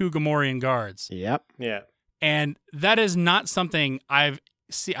choke 2 Gamorrean guards. Yep. Yeah. And that is not something I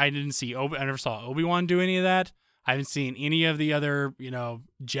never saw Obi-Wan do any of that. I haven't seen any of the other,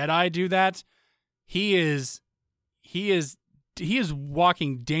 Jedi do that. He is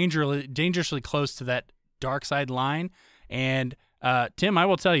walking dangerously close to that dark side line. And Tim, I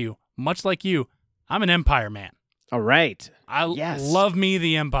will tell you, much like you, I'm an Empire man. All right. I love me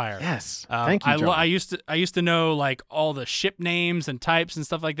the Empire. Yes. Thank you, John. I used to know like all the ship names and types and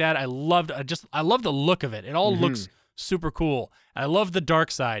stuff like that. I love the look of it. It all looks super cool. I love the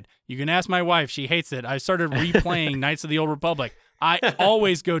dark side. You can ask my wife; she hates it. I started replaying Knights of the Old Republic. I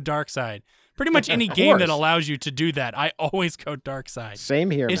always go dark side. Pretty much any game that allows you to do that, I always go dark side.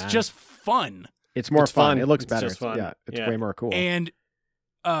 Same here. It's just fun. It's more fun. It looks it's better. Just fun. It's way more cool. And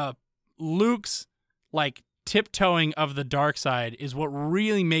Luke's like tiptoeing of the dark side is what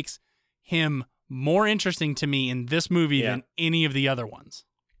really makes him more interesting to me in this movie than any of the other ones.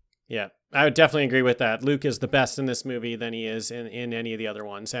 Yeah, I would definitely agree with that. Luke is the best in this movie than he is in any of the other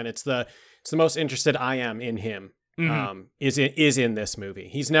ones, and it's the most interested I am in him. Is in this movie.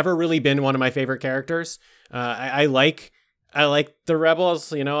 He's never really been one of my favorite characters. I like the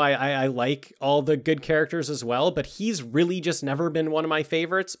Rebels, I like all the good characters as well, but he's really just never been one of my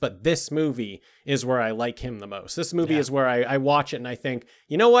favorites. But this movie is where I like him the most. This movie is where I watch it and I think,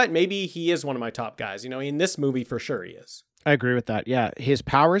 you know what, maybe he is one of my top guys. In this movie for sure he is. I agree with that. Yeah, his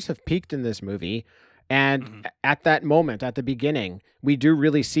powers have peaked in this movie. And at that moment, at the beginning, we do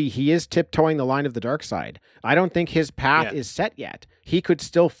really see he is tiptoeing the line of the dark side. I don't think his path is set yet. He could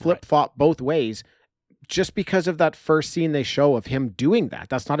still flip-flop both ways just because of that first scene they show of him doing that.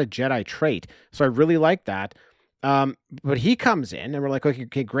 That's not a Jedi trait. So I really like that. But he comes in and we're like,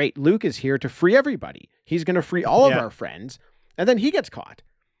 okay, great. Luke is here to free everybody. He's going to free all of our friends. And then he gets caught.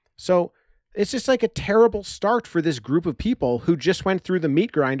 So it's just like a terrible start for this group of people who just went through the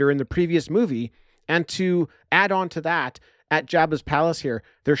meat grinder in the previous movie. And to add on to that, at Jabba's palace here,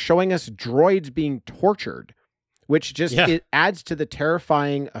 they're showing us droids being tortured, which just it adds to the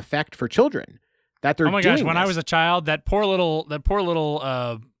terrifying effect for children that they're doing. Oh my gosh, when I was a child, that poor little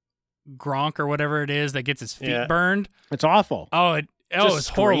Gronk or whatever it is that gets his feet burned. It's awful. It's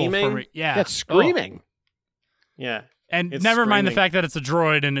horrible for me. Yeah. It's screaming. Yeah. And never mind the fact that it's a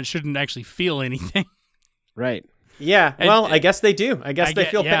droid and it shouldn't actually feel anything. Right. Yeah. Well, I guess they do. I guess they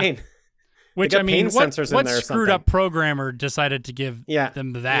feel pain. Which, I mean, what screwed up programmer decided to give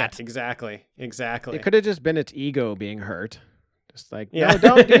them that? Yeah, exactly. It could have just been its ego being hurt. Just like, no,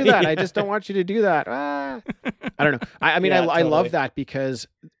 don't do that. I just don't want you to do that. I don't know. I mean, I love that because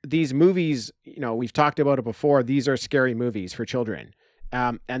these movies, we've talked about it before. These are scary movies for children.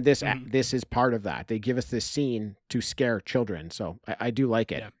 And this is part of that. They give us this scene to scare children. So I do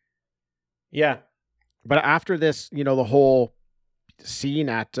like it. Yeah. But after this, the whole scene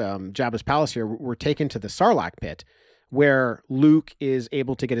at Jabba's palace here, we're taken to the Sarlacc pit where Luke is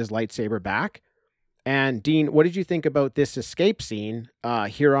able to get his lightsaber back. And Dean, what did you think about this escape scene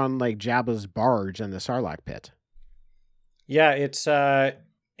here on like Jabba's barge in the Sarlacc pit? Yeah,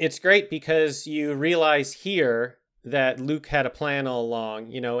 it's great because you realize here that Luke had a plan all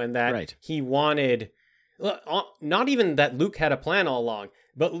along, and that he wanted, not even that Luke had a plan all along,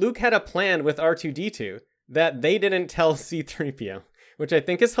 but Luke had a plan with R2-D2 that they didn't tell C-3PO. Which I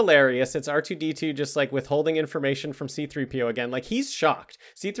think is hilarious. It's R2-D2 just like withholding information from C-3PO again. Like he's shocked.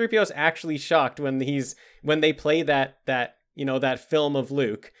 C-3PO is actually shocked when they play that film of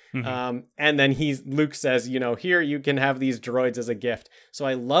Luke. And then Luke says, here you can have these droids as a gift. So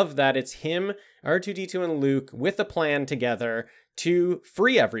I love that it's him, R2-D2 and Luke with a plan together to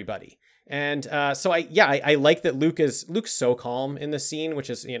free everybody. And so I like that Luke's so calm in the scene, which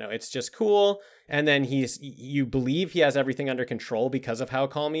is, it's just cool. And then you believe he has everything under control because of how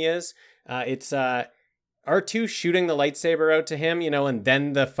calm he is. R2 shooting the lightsaber out to him, and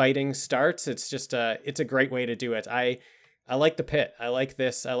then the fighting starts. It's just it's a great way to do it. I like the pit. I like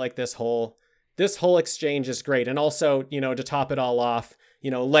this. I like this whole exchange is great. And also, to top it all off,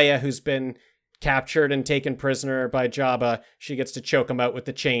 Leia, who's been captured and taken prisoner by Jabba, she gets to choke him out with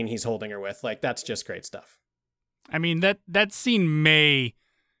the chain he's holding her with. Like, that's just great stuff. I mean, that scene may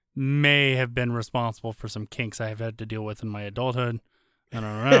have been responsible for some kinks I have had to deal with in my adulthood. I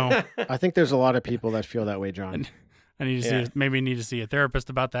don't know. I think there's a lot of people that feel that way, John. I need to see a therapist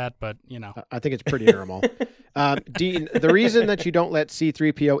about that, but I think it's pretty normal. Dean, the reason that you don't let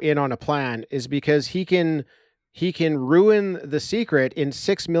C-3PO in on a plan is because he can ruin the secret in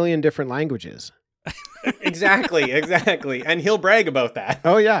 6 million different languages. Exactly. And he'll brag about that.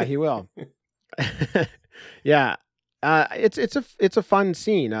 Oh yeah, he will. Yeah. It's a fun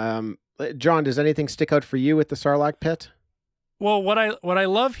scene. John, does anything stick out for you with the Sarlacc pit? Well, what I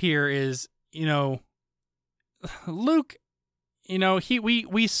love here is, Luke,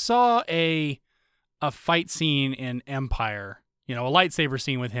 we saw a fight scene in Empire, a lightsaber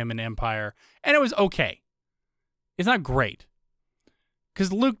scene with him in Empire, and it was okay. It's not great.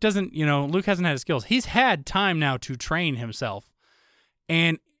 Because Luke hasn't had his skills. He's had time now to train himself.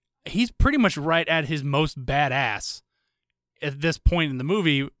 And he's pretty much right at his most badass at this point in the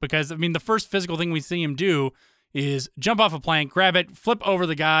movie, because, the first physical thing we see him do is jump off a plank, grab it, flip over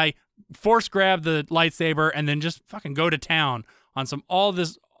the guy, force grab the lightsaber, and then just fucking go to town on some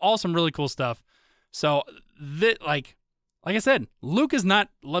really cool stuff. So, like I said, Luke is not,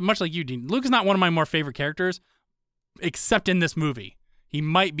 much like you, Dean, Luke is not one of my more favorite characters, except in this movie. He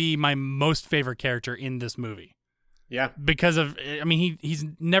might be my most favorite character in this movie. Yeah. Because of, he's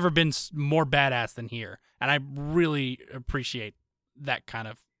never been more badass than here. And I really appreciate that kind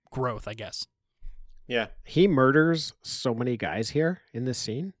of growth, I guess. Yeah. He murders so many guys here in this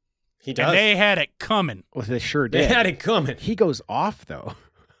scene. He does. And they had it coming. Well, they sure did. They had it coming. He goes off, though.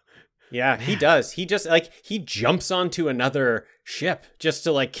 Yeah, he does. He just, he jumps onto another ship just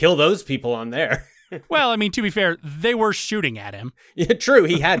to, kill those people on there. Well, to be fair, they were shooting at him. Yeah, true.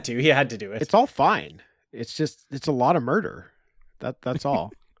 He had to. He had to do it. It's all fine. It's just, it's a lot of murder. That's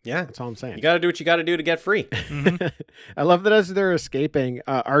all. Yeah. That's all I'm saying. You got to do what you got to do to get free. Mm-hmm. I love that as they're escaping,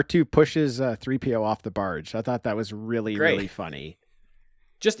 R2 pushes 3PO off the barge. I thought that was really, really funny.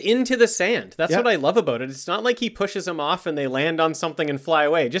 Just into the sand. That's what I love about it. It's not like he pushes them off and they land on something and fly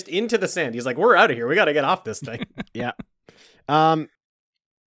away. Just into the sand. He's like, we're out of here. We got to get off this thing. Yeah. I'm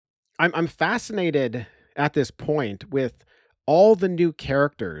fascinated at this point with all the new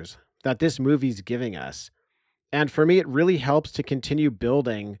characters that this movie's giving us. And for me, it really helps to continue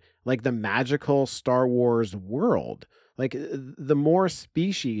building the magical Star Wars world. The more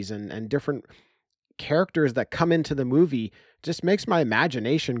species and different characters that come into the movie just makes my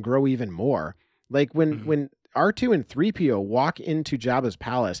imagination grow even more. When R2 and 3PO walk into Jabba's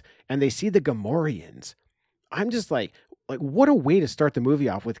palace and they see the Gamorreans, I'm just like, what a way to start the movie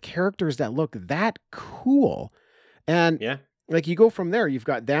off with characters that look that cool. And you go from there, you've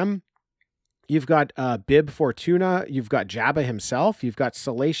got them. You've got Bib Fortuna. You've got Jabba himself. You've got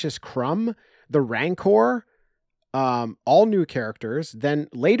Salacious Crumb, the Rancor, all new characters. Then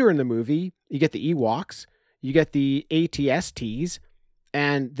later in the movie, you get the Ewoks, you get the ATSTs,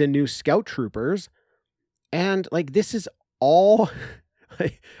 and the new Scout Troopers. And this is all,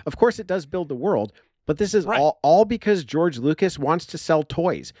 of course it does build the world, but this is all because George Lucas wants to sell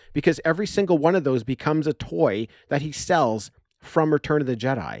toys, because every single one of those becomes a toy that he sells from Return of the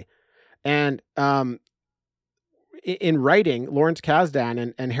Jedi. And in writing, Lawrence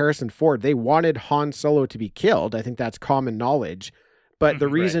Kasdan and Harrison Ford, they wanted Han Solo to be killed. I think that's common knowledge. But the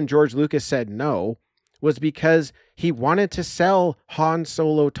reason George Lucas said no was because he wanted to sell Han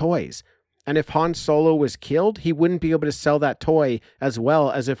Solo toys. And if Han Solo was killed, he wouldn't be able to sell that toy as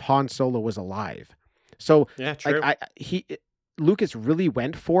well as if Han Solo was alive. So yeah, true. Lucas really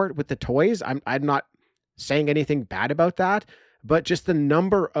went for it with the toys. I'm not saying anything bad about that. But just the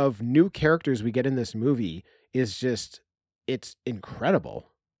number of new characters we get in this movie is just, it's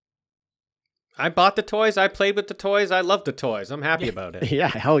incredible. I bought the toys. I played with the toys. I love the toys. I'm happy about it. Yeah,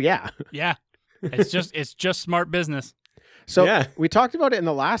 hell yeah. Yeah. It's just smart business. So we talked about it in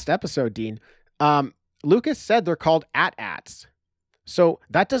the last episode, Dean. Lucas said they're called AT-ATs. So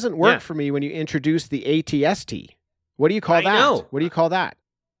that doesn't work for me when you introduce the ATST. What do you call that? Know. What do you call that?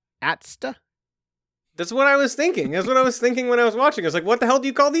 ATSTA? That's what I was thinking. That's what I was thinking when I was watching. I was like, what the hell do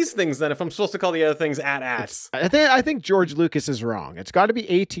you call these things then if I'm supposed to call the other things AT-ATs? I think George Lucas is wrong. It's got to be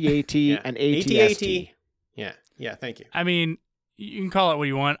AT-AT and ATST. Yeah, thank you. You can call it what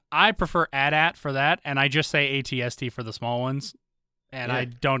you want. I prefer AT-AT for that, and I just say ATST for the small ones, and I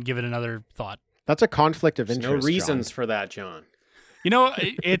don't give it another thought. That's a conflict of There's interest. no reasons John. for that, John. You know,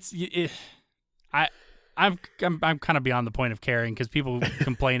 I'm kind of beyond the point of caring because people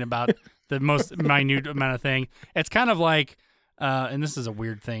complain about the most minute amount of thing. It's kind of like, and this is a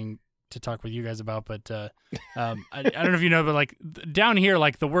weird thing to talk with you guys about, but I don't know if you know, but like down here,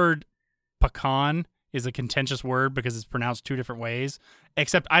 like the word pecan is a contentious word because it's pronounced two different ways.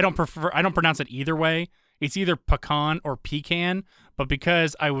 Except I don't pronounce it either way. It's either pecan or pecan, but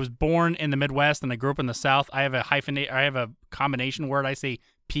because I was born in the Midwest and I grew up in the South, I have a combination word. I say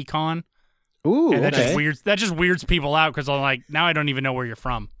pecan. Ooh, and that okay. just weirds people out because I'm like, now I don't even know where you're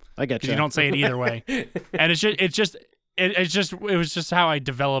from. I get you. You don't say it either way. And it was just how I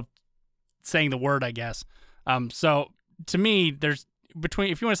developed saying the word, I guess. So to me, there's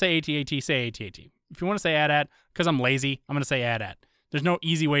between, if you want to say AT-AT, say AT-AT. If you want to say AT-AT, because I'm lazy, I'm going to say AT-AT. There's no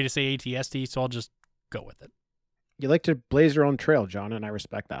easy way to say AT-ST, so I'll just go with it. You like to blaze your own trail, John, and I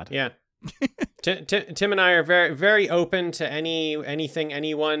respect that. Yeah. Tim and I are very, very open to anything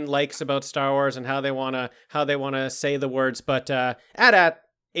anyone likes about Star Wars and how they wanna say the words. But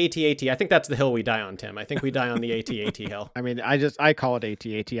AT-AT, I think that's the hill we die on, Tim. I think we die on the AT-AT hill. I mean, I call it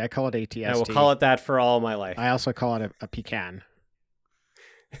AT-AT. I call it AT-ST. I will call it that for all my life. I also call it a pecan.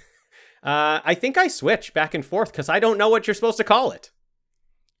 I think I switch back and forth because I don't know what you're supposed to call it.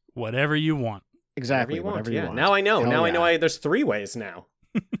 Whatever you want. Exactly. Whatever you want. Now I know. Hell now yeah. I know. There's 3 ways now.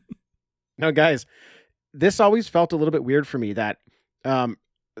 No, guys, this always felt a little bit weird for me that in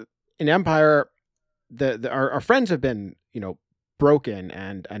Empire, our friends have been, broken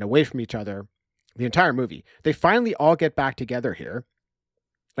and away from each other the entire movie. They finally all get back together here.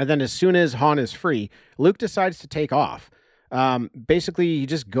 And then as soon as Han is free, Luke decides to take off. Basically, he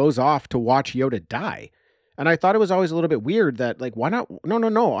just goes off to watch Yoda die. And I thought it was always a little bit weird that, like, why not?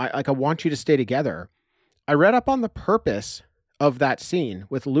 No. I want you to stay together. I read up on the purpose of that scene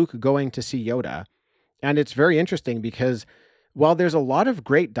with Luke going to see Yoda. And it's very interesting because while there's a lot of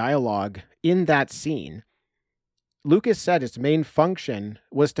great dialogue in that scene, Lucas said its main function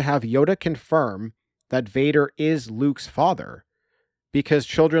was to have Yoda confirm that Vader is Luke's father, because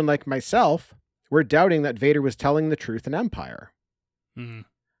children like myself were doubting that Vader was telling the truth in Empire. Mm.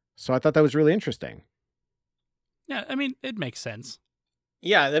 So I thought that was really interesting. Yeah, I mean, it makes sense.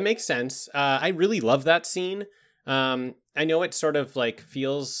 Yeah, that makes sense. I really love that scene. I know it sort of like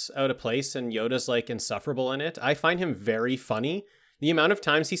feels out of place and Yoda's like insufferable in it. I find him very funny. The amount of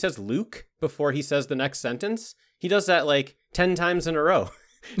times he says Luke before he says the next sentence, he does that like 10 times in a row.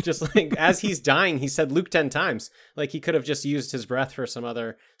 Just like as he's dying, he said Luke 10 times. Like he could have just used his breath for some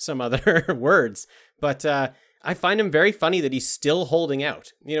other words. But I find him very funny that he's still holding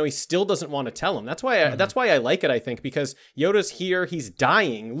out. He still doesn't want to tell him. That's why I like it, I think, because Yoda's here, he's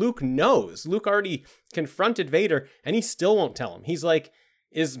dying. Luke knows. Luke already confronted Vader, and he still won't tell him. He's like,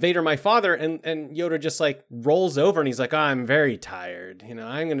 is Vader my father? And Yoda just like rolls over and he's like, I'm very tired.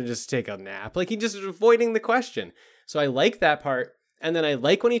 I'm going to just take a nap. Like he just avoiding the question. So I like that part. And then I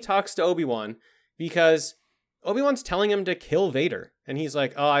like when he talks to Obi-Wan because Obi-Wan's telling him to kill Vader. And he's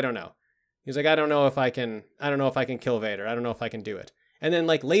like, oh, I don't know. He's like, I don't know if I can kill Vader. I don't know if I can do it. And then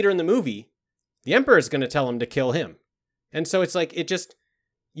like later in the movie, the Emperor is going to tell him to kill him. And so it's like,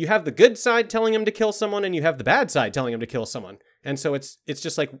 you have the good side telling him to kill someone and you have the bad side telling him to kill someone. And so it's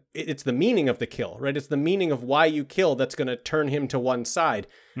just like, it's the meaning of the kill, right? It's the meaning of why you kill that's going to turn him to one side.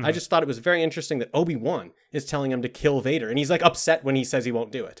 Mm-hmm. I just thought it was very interesting that Obi-Wan is telling him to kill Vader. And he's like upset when he says he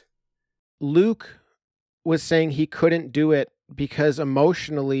won't do it. Luke was saying he couldn't do it because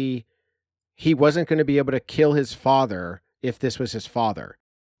emotionally he wasn't going to be able to kill his father if this was his father.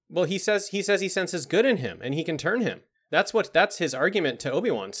 Well, he says he senses good in him and he can turn him. That's his argument to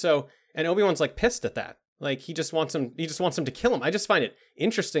Obi-Wan. So, and Obi-Wan's like pissed at that. Like he just wants him to kill him. I just find it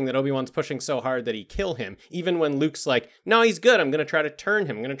interesting that Obi-Wan's pushing so hard that he kill him, even when Luke's like, no, he's good. I'm going to try to turn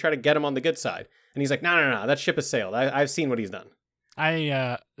him. I'm going to try to get him on the good side. And he's like, no, that ship has sailed. I've seen what he's done.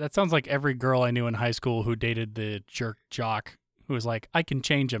 That sounds like every girl I knew in high school who dated the jerk jock who was like, I can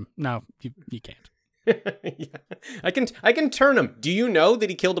change him. No, you can't. Yeah. I can turn him. Do you know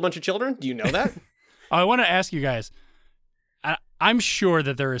that he killed a bunch of children? Do you know that? I want to ask you guys, I'm sure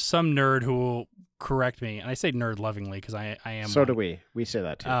that there is some nerd who will correct me, and I say nerd lovingly because I am. So do we. We say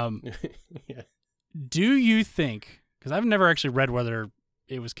that too. Yeah. Do you think, because I've never actually read whether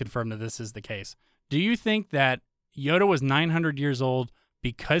it was confirmed that this is the case, do you think that Yoda was 900 years old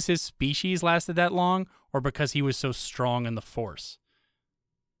because his species lasted that long, or because he was so strong in the Force?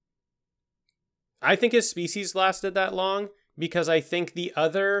 I think his species lasted that long because I think the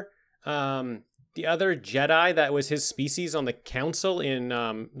other Jedi that was his species on the Council in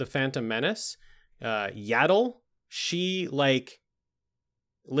The Phantom Menace, Yaddle, she like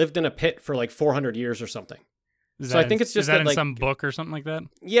lived in a pit for like 400 years or something. Is So I think it's just that that, in like- some book or something like that?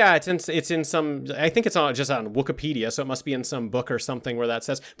 Yeah, it's in some. I think it's just on Wikipedia, so it must be in some book or something where that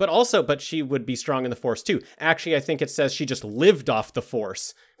says. But she would be strong in the Force too. Actually, I think it says she just lived off the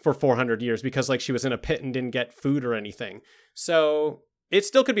Force for 400 years because like she was in a pit and didn't get food or anything. So it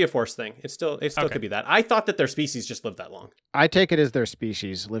still could be a Force thing. It still Okay. could be that. I thought that their species just lived that long. I take it as their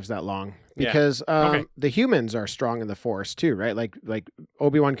species lives that long Yeah. because Okay. the humans are strong in the Force too, right? Like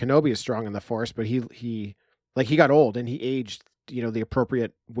Obi-Wan Kenobi is strong in the Force, but he got old and he aged, the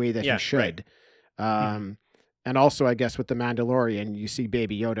appropriate way that Yeah, he should. And also, I guess with the Mandalorian, you see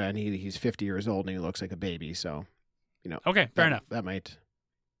Baby Yoda and he's 50 years old and he looks like a baby. So, Okay, fair enough. That might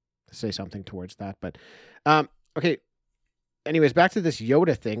say something towards that. But okay. Anyways, back to this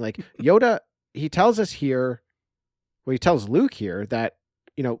Yoda thing. Like Yoda, he tells us here, he tells Luke here that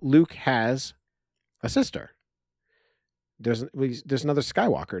Luke has a sister. There's another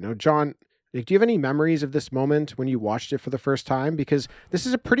Skywalker. Now, John, like, do you have any memories of this moment when you watched it for the first time? Because this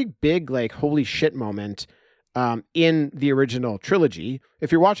is a pretty big, like, holy shit moment in the original trilogy.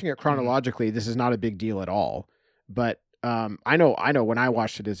 If you're watching it chronologically, this is not a big deal at all. But I know when I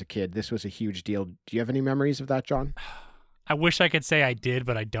watched it as a kid, this was a huge deal. Do you have any memories of that, John? I wish I could say I did,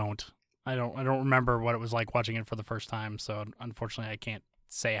 but I don't. I don't remember what it was like watching it for the first time, so unfortunately I can't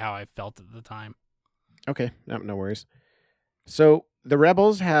say how I felt at the time. Okay, no worries. So the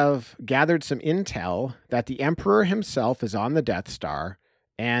rebels have gathered some intel that the Emperor himself is on the Death Star,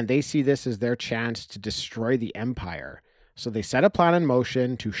 and they see this as their chance to destroy the Empire. So they set a plan in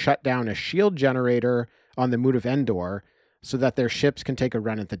motion to shut down a shield generator on the moon of Endor so that their ships can take a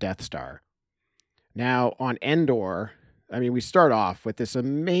run at the Death Star. Now, on Endor, we start off with this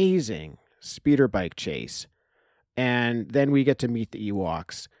amazing speeder bike chase, and then we get to meet the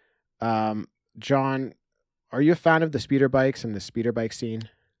Ewoks. John, are you a fan of the speeder bikes and the speeder bike scene?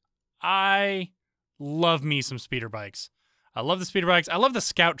 I love me some speeder bikes. I love the speeder bikes. I love the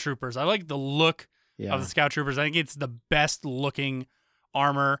Scout Troopers. I like the look of the Scout Troopers. I think it's the best looking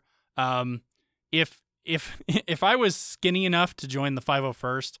armor. If I was skinny enough to join the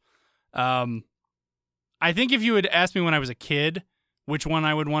 501st, I think if you had asked me when I was a kid which one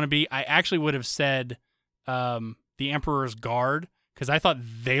I would want to be, I actually would have said the Emperor's Guard, because I thought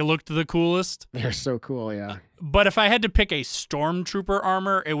they looked the coolest. They're so cool, yeah. But if I had to pick a Stormtrooper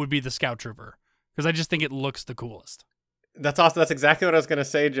armor, it would be the Scout Trooper, because I just think it looks the coolest. That's awesome. That's exactly what I was going to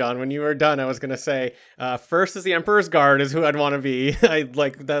say, John. When you were done, I was going to say, first is the Emperor's Guard is who I'd want to be. I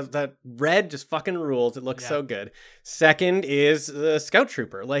like that red just fucking rules. It looks so good. Second is the Scout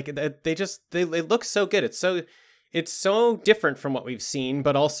Trooper. Like they look so good. It's so different from what we've seen,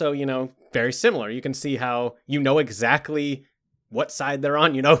 but also, very similar. You can see how exactly what side they're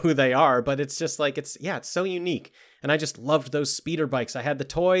on, who they are, but it's just like, it's so unique. And I just loved those speeder bikes. I had the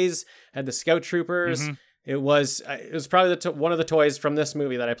toys, had the Scout Troopers. Mm-hmm. It was probably one of the toys from this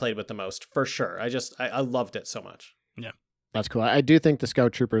movie that I played with the most, for sure. I loved it so much. Yeah. That's cool. I do think the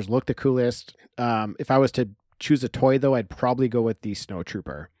Scout Troopers look the coolest. If I was to choose a toy, though, I'd probably go with the Snow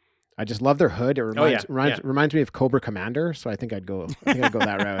Trooper. I just love their hood. It reminds me of Cobra Commander, so I think I'd go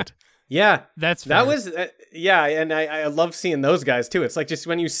that route. Yeah, that's fair. That was and I love seeing those guys too. It's like just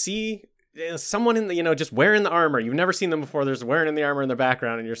when you see someone in the just wearing the armor, you've never seen them before. There's wearing in the armor in the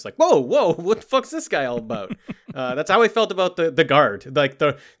background, and you're just like, whoa, what the fuck's this guy all about? That's how I felt about the guard. Like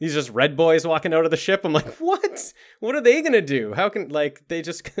these just red boys walking out of the ship. I'm like, what? What are they gonna do? How can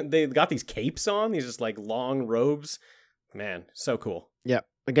they got these capes on? These just like long robes. Man, so cool. Yeah.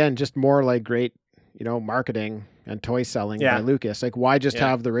 Again, just more like great, marketing and toy selling by Lucas. Like, why just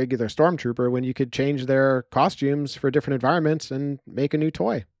have the regular Stormtrooper when you could change their costumes for different environments and make a new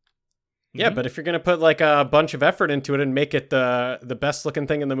toy? Yeah, but if you're going to put like a bunch of effort into it and make it the best looking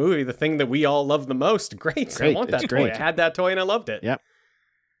thing in the movie, the thing that we all love the most, great. I want that toy. I had that toy and I loved it. Yep.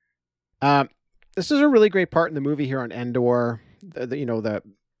 This is a really great part in the movie here on Endor,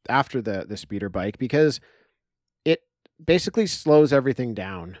 after the speeder bike, because it basically slows everything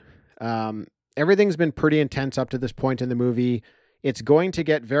down. Everything's been pretty intense up to this point in the movie. It's going to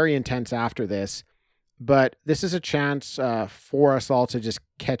get very intense after this. But this is a chance for us all to just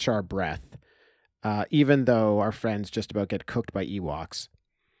catch our breath, even though our friends just about get cooked by Ewoks.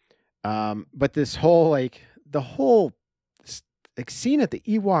 But this whole scene at the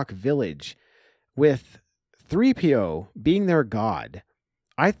Ewok village with 3PO being their god,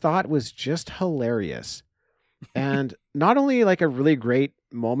 I thought was just hilarious. And not only like a really great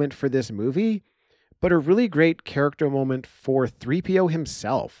moment for this movie, but a really great character moment for 3PO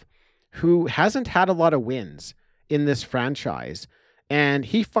himself, who hasn't had a lot of wins in this franchise. And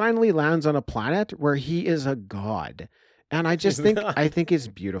he finally lands on a planet where he is a god. And I just think it's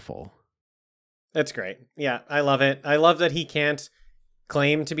beautiful. That's great. Yeah, I love it. I love that he can't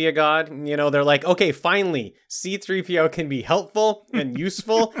claim to be a god. You know, they're like, okay, finally, C-3PO can be helpful and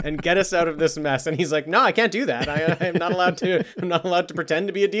useful and get us out of this mess. And he's like, no, I can't do that. I'm not allowed to pretend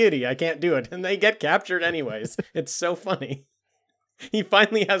to be a deity. I can't do it. And they get captured anyways. It's so funny. He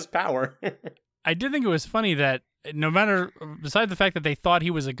finally has power. I did think it was funny that no matter, besides the fact that they thought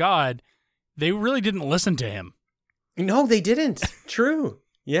he was a god, they really didn't listen to him. No, they didn't. True.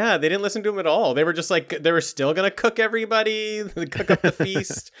 Yeah, they didn't listen to him at all. They were just like, they were still going to cook everybody, cook up the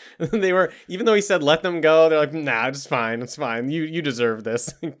feast. They were, even though he said, let them go, they're like, nah, it's fine. It's fine. You deserve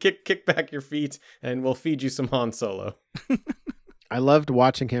this. Kick back your feet and we'll feed you some Han Solo. I loved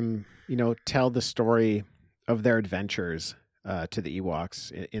watching him, tell the story of their adventures to the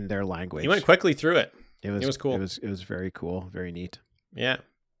Ewoks in their language. He went quickly through it. It was cool. It was very cool. Very neat. Yeah.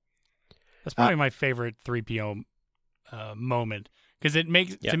 That's probably my favorite 3PO moment. Because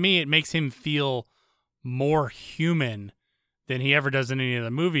to me, it makes him feel more human than he ever does in any of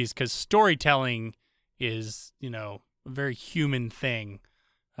the movies. Because storytelling is, a very human thing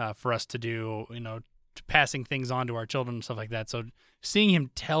for us to do. Passing things on to our children and stuff like that. So seeing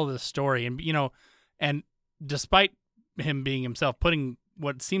him tell the story, and despite him being himself, putting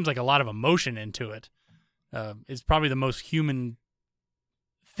what seems like a lot of emotion into it, is probably the most human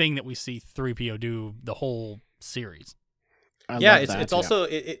thing that we see 3PO do the whole series. It's also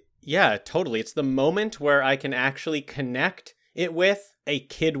totally. It's the moment where I can actually connect it with a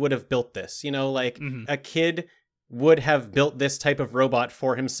kid would have built this. A kid would have built this type of robot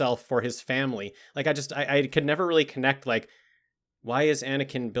for himself, for his family. Like I could never really connect. Like, why is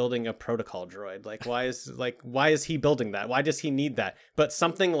Anakin building a protocol droid? Why is he building that? Why does he need that? But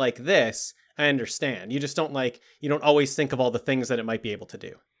something like this, I understand. You just don't always think of all the things that it might be able to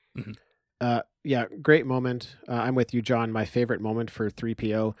do. Mm-hmm. Great moment. I'm with you, John. My favorite moment for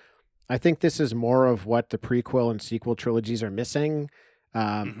 3PO. I think this is more of what the prequel and sequel trilogies are missing.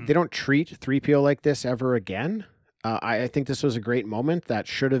 They don't treat 3PO like this ever again. I think this was a great moment that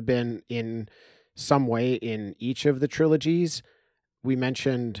should have been in some way in each of the trilogies. We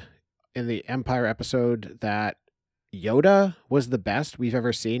mentioned in the Empire episode that Yoda was the best we've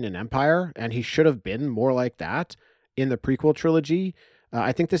ever seen in Empire, and he should have been more like that in the prequel trilogy.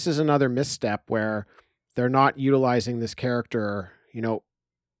 I think this is another misstep where they're not utilizing this character,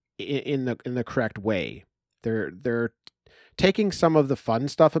 in the correct way. They're taking some of the fun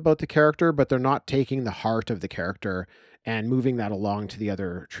stuff about the character, but they're not taking the heart of the character and moving that along to the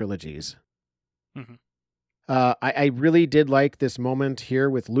other trilogies. Mm-hmm. I really did like this moment here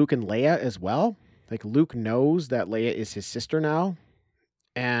with Luke and Leia as well. Like, Luke knows that Leia is his sister now,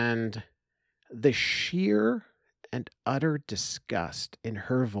 and the sheer and utter disgust in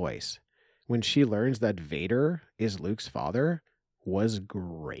her voice when she learns that Vader is Luke's father was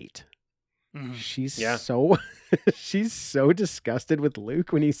great. Mm-hmm. She's so disgusted with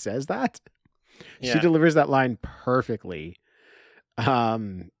Luke when he says that. Yeah. She delivers that line perfectly.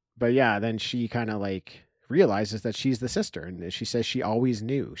 But yeah, then she kind of realizes that she's the sister, and she says she always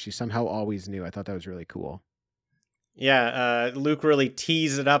knew. She somehow always knew. I thought that was really cool. Yeah, Luke really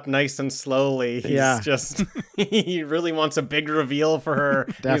tees it up nice and slowly. He really wants a big reveal for her.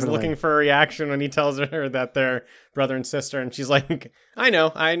 He's looking for a reaction when he tells her that they're brother and sister, and she's like, I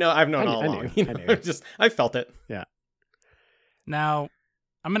know, I've known all along. I knew. I felt it. Yeah. Now,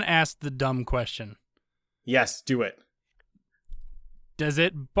 I'm going to ask the dumb question. Yes, do it. Does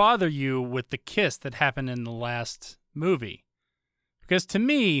it bother you with the kiss that happened in the last movie? Because to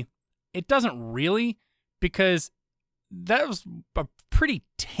me, it doesn't really, because that was a pretty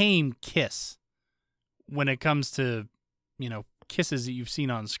tame kiss when it comes to, kisses that you've seen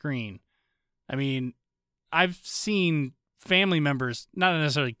on screen. I mean, I've seen family members not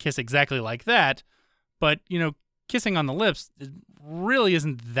necessarily kiss exactly like that, but, kissing on the lips really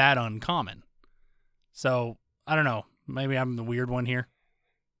isn't that uncommon. So, I don't know. Maybe I'm the weird one here.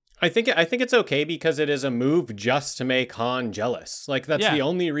 I think it's okay because it is a move just to make Han jealous. Like, that's the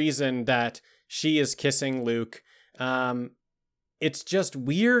only reason that she is kissing Luke. It's just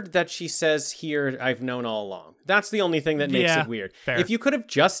weird that she says here, I've known all along. That's the only thing that makes it weird. Fair. If you could have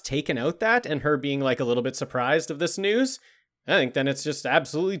just taken out that and her being a little bit surprised of this news, I think then it's just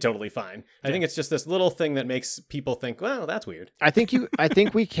absolutely totally fine. I think it's just this little thing that makes people think, well, that's weird. I think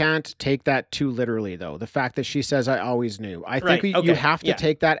we can't take that too literally, though. The fact that she says, I always knew. I think you have to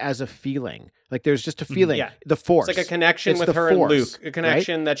take that as a feeling. Like, there's just a feeling. Yeah. The Force. It's like a connection with her Force, and Luke. A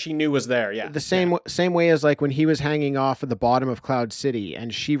connection that she knew was there. Yeah. The same way as when he was hanging off at the bottom of Cloud City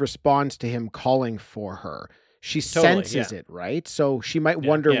and she responds to him calling for her. She senses it, right? So she might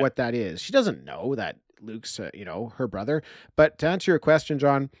wonder what that is. She doesn't know that Luke's, her brother. But to answer your question,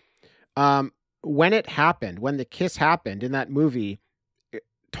 John, when it happened, when the kiss happened in that movie,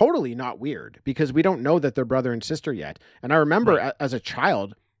 totally not weird because we don't know that they're brother and sister yet. And I remember as a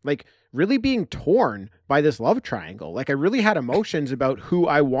child, like really being torn by this love triangle. Like I really had emotions about who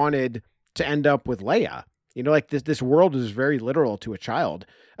I wanted to end up with Leia. Like this world is very literal to a child.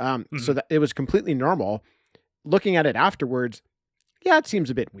 So that it was completely normal. Looking at it afterwards, yeah, it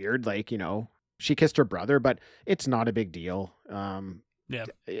seems a bit weird. Like, she kissed her brother, but it's not a big deal. Yeah.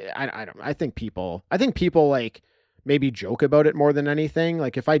 I think people like maybe joke about it more than anything.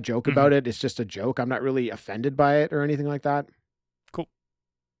 Like if I joke about it, it's just a joke. I'm not really offended by it or anything like that. Cool.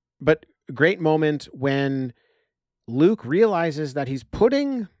 But great moment when Luke realizes that he's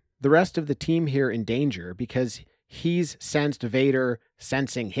putting the rest of the team here in danger because he's sensed Vader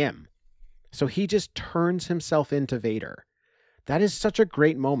sensing him. So he just turns himself into Vader. That is such a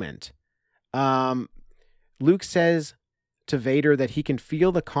great moment. Luke says to Vader that he can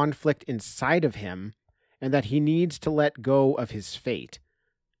feel the conflict inside of him and that he needs to let go of his fate.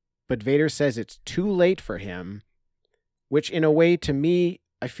 But Vader says it's too late for him, which in a way to me,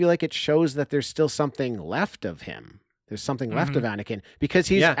 I feel like it shows that there's still something left of him. There's something left of Anakin because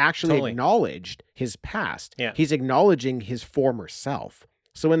he's actually acknowledged his past. Yeah. He's acknowledging his former self.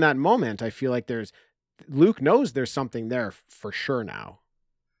 So in that moment, I feel like Luke knows there's something there for sure now.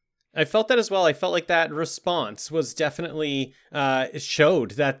 I felt that as well. I felt like that response was definitely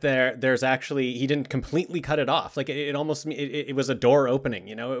showed that there's actually, he didn't completely cut it off. Like it almost, it was a door opening,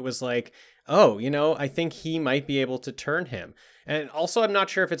 it was like, oh, I think he might be able to turn him. And also, I'm not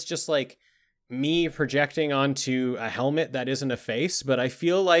sure if it's just like me projecting onto a helmet that isn't a face, but I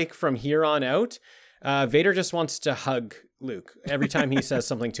feel like from here on out, Vader just wants to hug Luke every time he says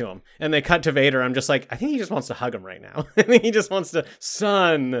something to him. And they cut to Vader. I'm just like, I think he just wants to hug him right now. I think he just wants to,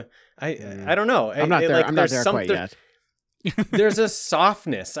 son. I don't know. I'm not there quite yet. There's a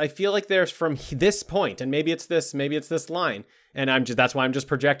softness. I feel like there's from this point, and maybe it's this line. And that's why I'm just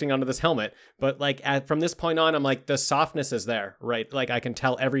projecting onto this helmet. But like from this point on, I'm like, the softness is there, right? Like I can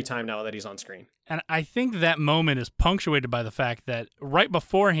tell every time now that he's on screen. And I think that moment is punctuated by the fact that right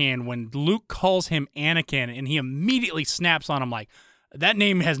beforehand, when Luke calls him Anakin and he immediately snaps on him like, that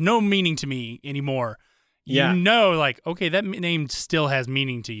name has no meaning to me anymore. Yeah. Like, okay, that name still has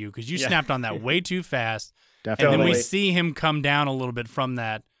meaning to you because you snapped on that way too fast. Definitely. And then we see him come down a little bit from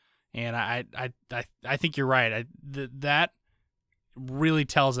that. And I think you're right. That really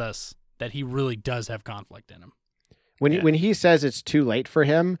tells us that he really does have conflict in him. When he says it's too late for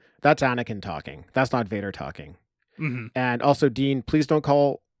him, that's Anakin talking. That's not Vader talking. Mm-hmm. And also, Dean, please don't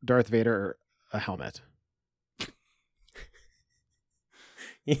call Darth Vader a helmet.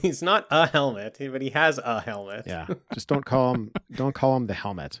 He's not a helmet, but he has a helmet. Yeah, just don't call him the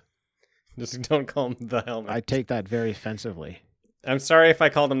helmet. Just don't call him the helmet. I take that very offensively. I'm sorry if I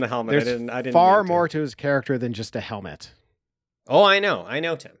called him the helmet. There's I didn't far more to his character than just a helmet. Oh, I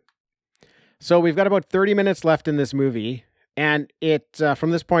know, Tim. So we've got about 30 minutes left in this movie, and it from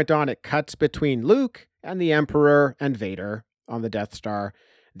this point on, it cuts between Luke and the Emperor and Vader on the Death Star,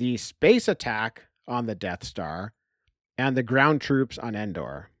 the space attack on the Death Star, and the ground troops on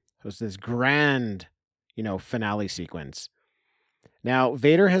Endor. So it's this grand, finale sequence. Now,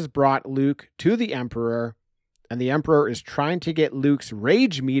 Vader has brought Luke to the Emperor, and the Emperor is trying to get Luke's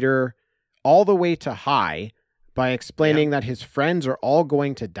rage meter all the way to high by explaining that his friends are all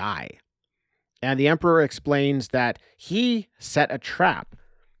going to die. And the Emperor explains that he set a trap.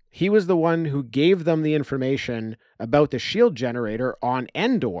 He was the one who gave them the information about the shield generator on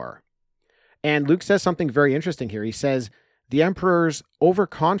Endor. And Luke says something very interesting here. He says, the Emperor's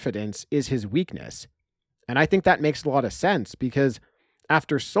overconfidence is his weakness. And I think that makes a lot of sense because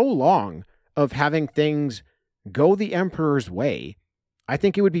after so long of having things go the Emperor's way, I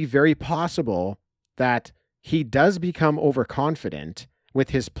think it would be very possible that he does become overconfident with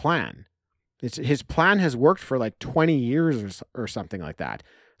his plan. His plan has worked for like 20 years or something like that.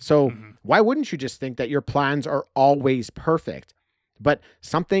 So why wouldn't you just think that your plans are always perfect? But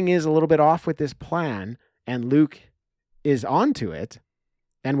something is a little bit off with this plan, and Luke is onto it.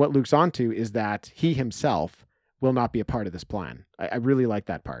 And what Luke's onto is that he himself will not be a part of this plan. I really like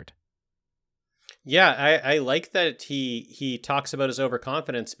that part. Yeah, I like that he talks about his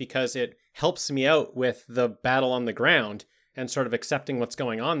overconfidence because it helps me out with the battle on the ground and sort of accepting what's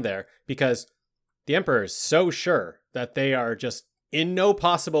going on there, because the Emperor is so sure that they are just in no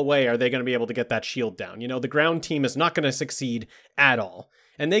possible way are they going to be able to get that shield down. The ground team is not going to succeed at all.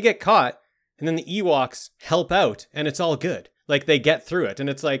 And they get caught, and then the Ewoks help out, and it's all good. Like, they get through it. And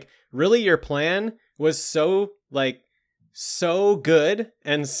it's like, really, your plan was so good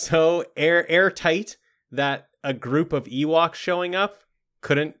and so airtight that a group of Ewoks showing up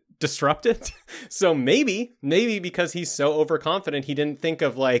couldn't disrupt it. So maybe because he's so overconfident, he didn't think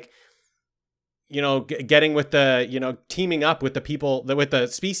of like, getting with the, teaming up with the people, with the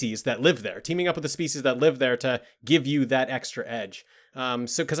species that live there, to give you that extra edge.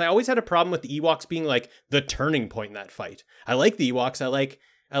 So, because I always had a problem with the Ewoks being like the turning point in that fight. I like the Ewoks. I like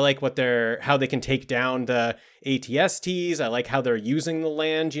how they can take down the ATSTs. I like how they're using the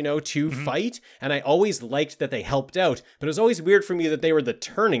land, to fight. And I always liked that they helped out. But it was always weird for me that they were the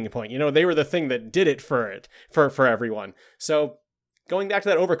turning point. They were the thing that did it for everyone. So going back to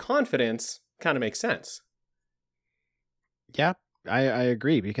that overconfidence kind of makes sense. Yeah, I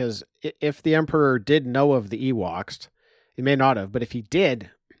agree, because if the Emperor did know of the Ewoks, he may not have, but if he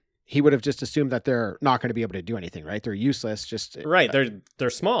did, he would have just assumed that they're not going to be able to do anything, right? They're useless. Right. They're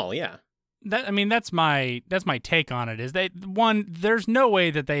small. Yeah. That's my take on it. Is there's no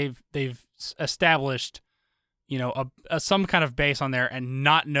way that they've established, some kind of base on there and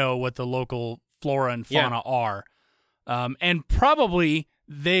not know what the local flora and fauna are, and probably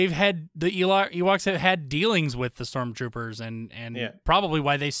the Ewoks have had dealings with the stormtroopers and probably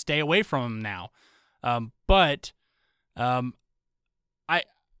why they stay away from them now. But I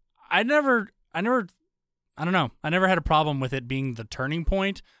never had a problem with it being the turning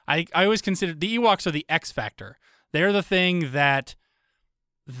point. I always considered the Ewoks are the X factor. They're the thing that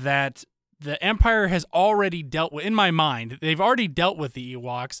the Empire has already dealt with. In my mind, they've already dealt with the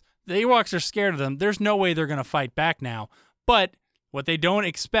Ewoks. The Ewoks are scared of them. There's no way they're going to fight back now. But what they don't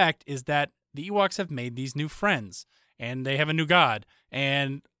expect is that the Ewoks have made these new friends, and they have a new god,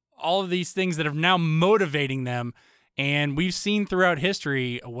 and all of these things that are now motivating them. And we've seen throughout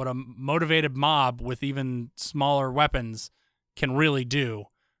history what a motivated mob with even smaller weapons can really do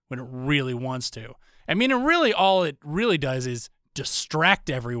when it really wants to. I mean, all it really does is distract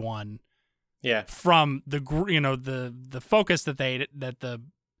everyone from the focus that the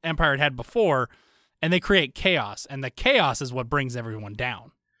Empire had before, and they create chaos, and the chaos is what brings everyone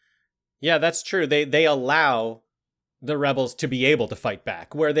down. Yeah, that's true. They allow the rebels to be able to fight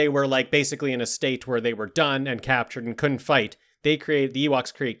back, where they were like basically in a state where they were done and captured and couldn't fight. The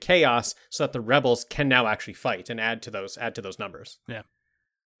Ewoks create chaos so that the rebels can now actually fight and add to those numbers.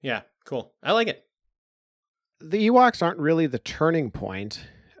 Yeah, cool. I like it. The Ewoks aren't really the turning point.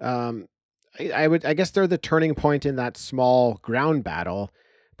 I guess they're the turning point in that small ground battle,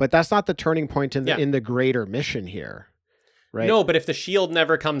 but that's not the turning point in the greater mission here. Right. No, but if the shield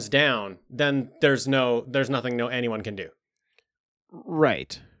never comes down, then there's nothing anyone can do.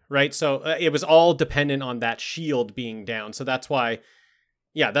 Right. So it was all dependent on that shield being down. So that's why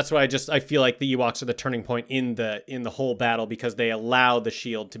I feel like the Ewoks are the turning point in the whole battle, because they allow the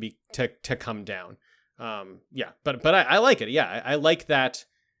shield to come down. But I like it. Yeah, I like that.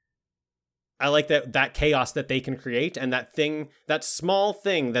 I like that chaos that they can create, and that small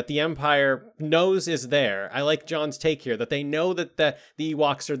thing that the Empire knows is there. I like John's take here, that they know that the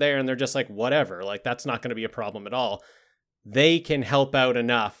Ewoks are there, and they're just like, whatever, like that's not going to be a problem at all. They can help out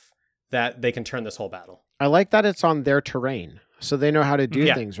enough that they can turn this whole battle. I like that it's on their terrain, so they know how to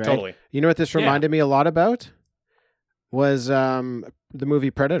do things, right? Totally. You know what this reminded me a lot about? Was the movie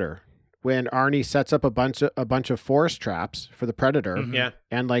Predator, when Arnie sets up a bunch of forest traps for the Predator,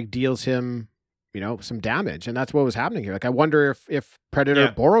 and like deals him, some damage, and that's what was happening here. Like, I wonder if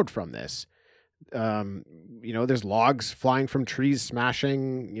Predator borrowed from this. There's logs flying from trees,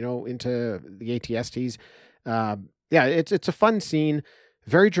 smashing, into the ATSTs. It's a fun scene,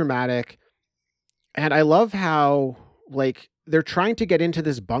 very dramatic, and I love how like they're trying to get into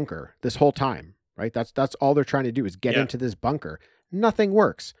this bunker this whole time, right? That's all they're trying to do is get into this bunker. Nothing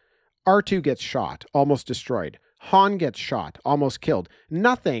works. R2 gets shot, almost destroyed. Han gets shot, almost killed.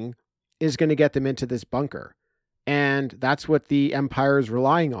 Nothing is going to get them into this bunker. And that's what the Empire is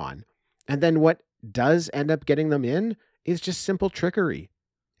relying on. And then what does end up getting them in is just simple trickery.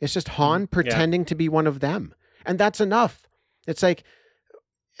 It's just Han pretending to be one of them. And that's enough. It's like,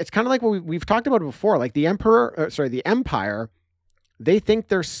 it's kind of like what we've talked about before. Like the Empire, they think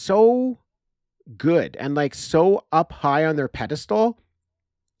they're so good and like so up high on their pedestal,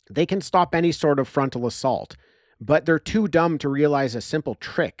 they can stop any sort of frontal assault, but they're too dumb to realize a simple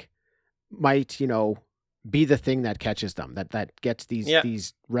trick might, be the thing that catches them, that gets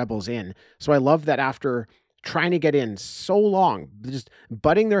these rebels in. So I love that after trying to get in so long, just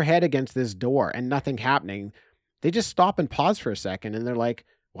butting their head against this door and nothing happening, they just stop and pause for a second, and they're like,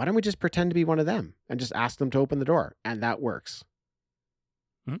 why don't we just pretend to be one of them and just ask them to open the door? And that works.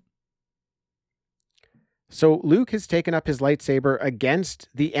 Mm-hmm. So Luke has taken up his lightsaber against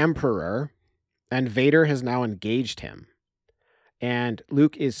the Emperor, and Vader has now engaged him. And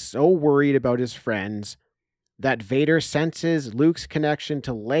Luke is so worried about his friends, that Vader senses Luke's connection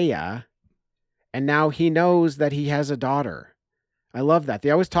to Leia, and now he knows that he has a daughter. I love that. They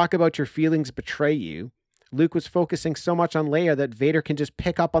always talk about your feelings betray you. Luke was focusing so much on Leia that Vader can just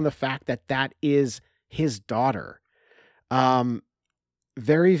pick up on the fact that that is his daughter. Very,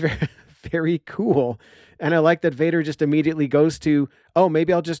 very, very cool. And I like that Vader just immediately goes to, oh,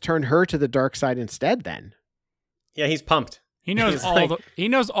 maybe I'll just turn her to the dark side instead then. Yeah, he's pumped. He knows he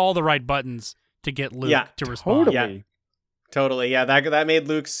knows all the right buttons to get Luke to respond. Totally. Yeah. Totally. Yeah, that made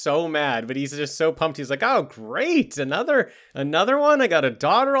Luke so mad, but he's just so pumped. He's like, "Oh, great. Another one. I got a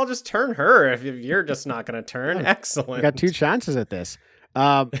daughter. I'll just turn her if you're just not going to turn." Excellent. I got 2 chances at this.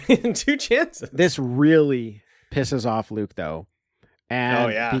 2 chances. This really pisses off Luke though.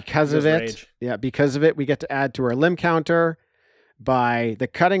 And because of it, we get to add to our limb counter by the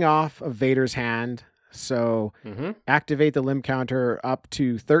cutting off of Vader's hand. So activate the limb counter up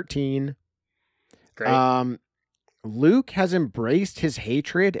to 13. Great. Luke has embraced his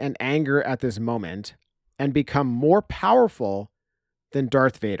hatred and anger at this moment and become more powerful than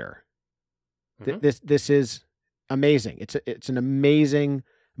Darth Vader. This is amazing. It's an amazing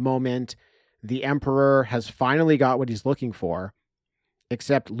moment. The Emperor has finally got what he's looking for,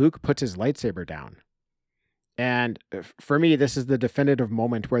 except Luke puts his lightsaber down. And for me, this is the definitive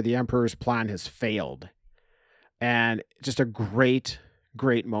moment where the Emperor's plan has failed. And just a great,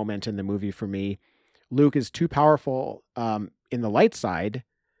 great moment in the movie for me. Luke is too powerful in the light side.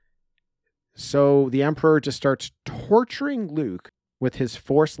 So the Emperor just starts torturing Luke with his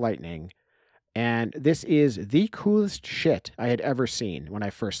Force lightning. And this is the coolest shit I had ever seen when I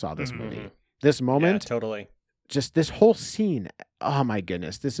first saw this movie. This moment. Yeah, totally. Just this whole scene. Oh my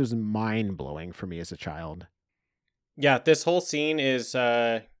goodness. This was mind blowing for me as a child. Yeah, this whole scene is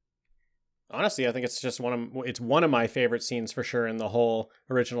honestly, I think it's just one of my favorite scenes for sure in the whole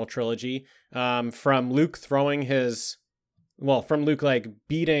original trilogy. From Luke like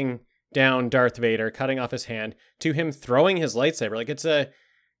beating down Darth Vader, cutting off his hand, to him throwing his lightsaber. Like it's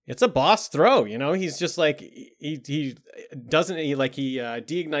a boss throw, you know. He's just like he deignites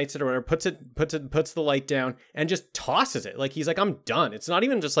it or whatever, puts the light down and just tosses it. Like he's like, I'm done. It's not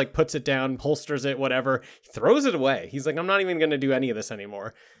even just like puts it down, holsters it, whatever. He throws it away. He's like, I'm not even going to do any of this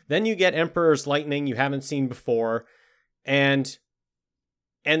anymore. Then you get Emperor's lightning you haven't seen before, and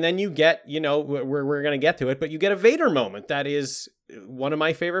then you get, you know, we're going to get to it, but you get a Vader moment that is one of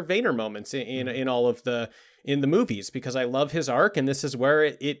my favorite Vader moments in all of the movies, because I love his arc, and this is where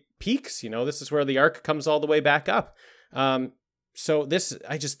it peaks. You know, this is where the arc comes all the way back up. So this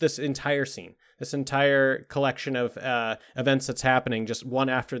entire scene, this entire collection of events that's happening, just one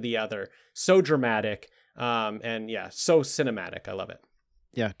after the other, so dramatic, and yeah, so cinematic. I love it.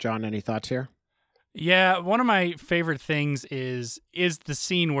 Yeah, John, any thoughts here? Yeah, one of my favorite things is the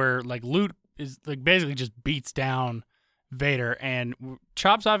scene where like Luke is like basically just beats down Vader and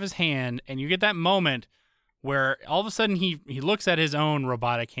chops off his hand, and you get that moment where all of a sudden he looks at his own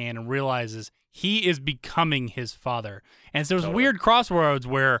robotic hand and realizes he is becoming his father. And so there's weird crossroads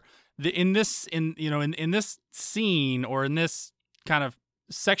where in this scene or in this kind of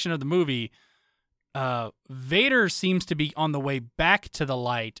section of the movie, Vader seems to be on the way back to the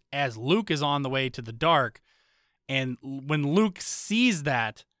light as Luke is on the way to the dark. And when Luke sees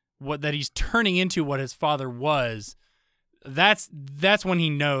that he's turning into what his father was, that's when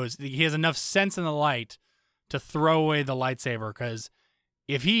he knows he has enough sense in the light to throw away the lightsaber, because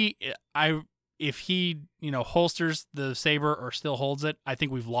if he holsters the saber or still holds it, I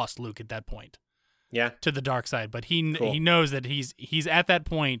think we've lost Luke at that point. Yeah, to the dark side. But he knows that he's at that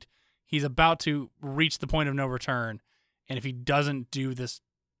point. He's about to reach the point of no return, and if he doesn't do this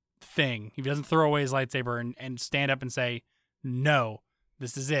thing, if he doesn't throw away his lightsaber and stand up and say, "No,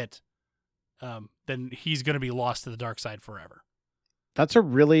 this is it," then he's going to be lost to the dark side forever. That's a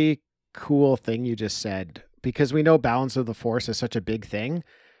really cool thing you just said, because we know balance of the Force is such a big thing.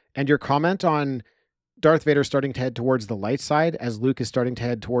 And your comment on Darth Vader starting to head towards the light side as Luke is starting to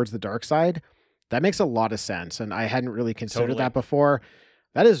head towards the dark side, that makes a lot of sense. And I hadn't really considered that before.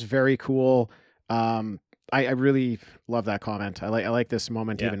 That is very cool. I really love that comment. I like this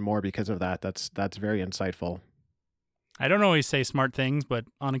moment even more because of that. That's very insightful. I don't always say smart things, but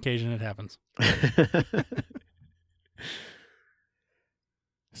on occasion it happens.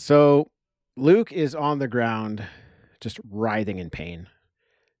 So Luke is on the ground, just writhing in pain.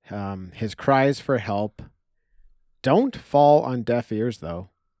 His cries for help don't fall on deaf ears, though,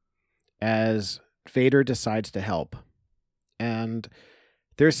 as Vader decides to help. And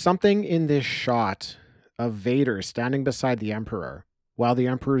there's something in this shot of Vader standing beside the Emperor while the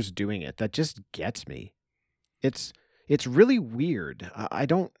Emperor's doing it that just gets me. It's really weird. I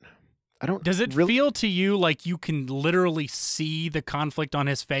don't Does it feel to you like you can literally see the conflict on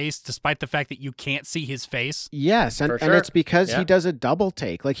his face, despite the fact that you can't see his face? Yes, and it's because he does a double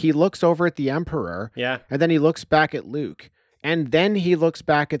take. Like, he looks over at the Emperor, and then he looks back at Luke, and then he looks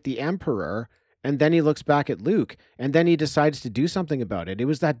back at the Emperor, and then he looks back at Luke, and then he decides to do something about it. It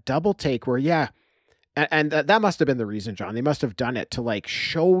was that double take where, and that must have been the reason, John. They must have done it to, like,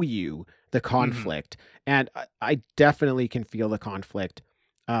 show you the conflict, and I definitely can feel the conflict.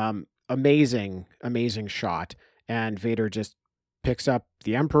 Amazing shot. And Vader just picks up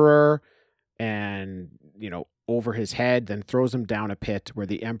the Emperor and, over his head, then throws him down a pit where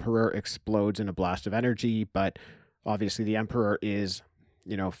the Emperor explodes in a blast of energy. But obviously the Emperor is,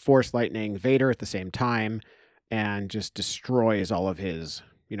 force lightning Vader at the same time and just destroys all of his,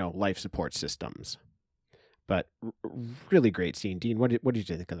 life support systems. But really great scene. Dean, what did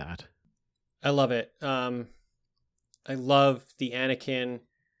you think of that? I love it. I love the Anakin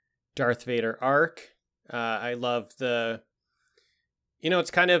Darth Vader arc. I love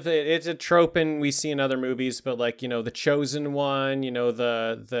it's a trope and we see in other movies, but like, the chosen one,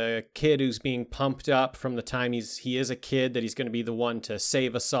 the kid who's being pumped up from the time he is a kid, that he's going to be the one to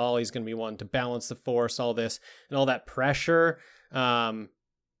save us all. He's going to be one to balance the force, all this and all that pressure.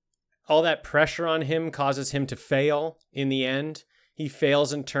 All that pressure on him causes him to fail in the end. He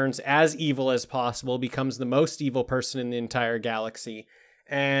fails and turns as evil as possible, becomes the most evil person in the entire galaxy.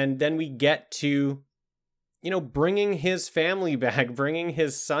 And then we get to, bringing his family back, bringing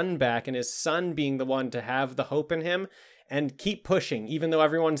his son back, and his son being the one to have the hope in him and keep pushing, even though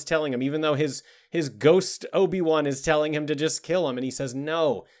everyone's telling him, even though his ghost Obi-Wan is telling him to just kill him. And he says,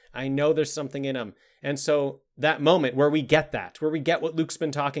 no, I know there's something in him. And so that moment where we get what Luke's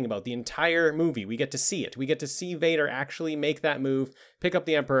been talking about the entire movie, we get to see it. We get to see Vader actually make that move, pick up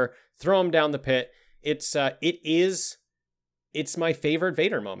the Emperor, throw him down the pit. It's my favorite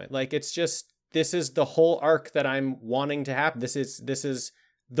Vader moment. Like, it's just, this is the whole arc that I'm wanting to happen. This is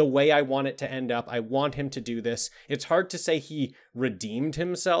the way I want it to end up. I want him to do this. It's hard to say he redeemed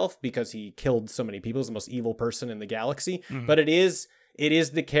himself because he killed so many people. He's the most evil person in the galaxy. Mm-hmm. But it is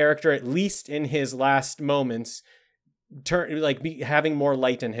the character, at least in his last moments, having more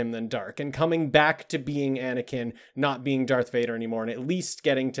light in him than dark, and coming back to being Anakin, not being Darth Vader anymore, and at least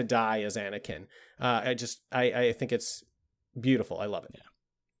getting to die as Anakin. I think it's beautiful. I love it.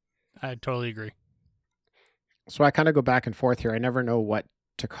 Yeah, I totally agree. So I kind of go back and forth here. I never know what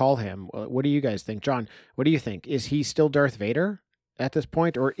to call him. What do you guys think? John, what do you think? Is he still Darth Vader at this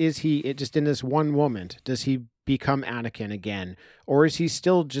point? Or is he just in this one moment? Does he become Anakin again? Or is he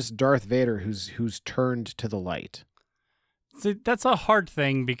still just Darth Vader who's turned to the light? See, that's a hard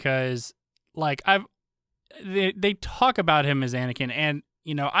thing because like they talk about him as Anakin, and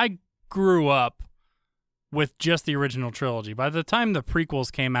I grew up with just the original trilogy. By the time the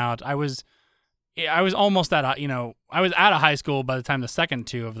prequels came out, I was almost I was out of high school by the time the second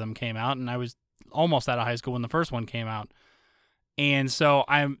two of them came out, and I was almost out of high school when the first one came out. And so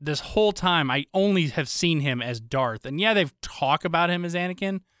this whole time I only have seen him as Darth. And yeah, they've talked about him as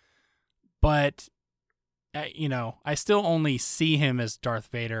Anakin, but I still only see him as Darth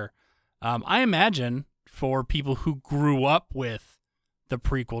Vader. I imagine for people who grew up with the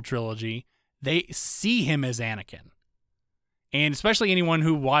prequel trilogy, they see him as Anakin. And especially anyone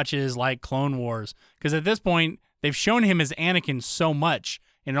who watches like Clone Wars, because at this point they've shown him as Anakin so much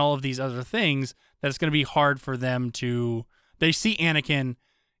in all of these other things that it's going to be hard for them to. They see Anakin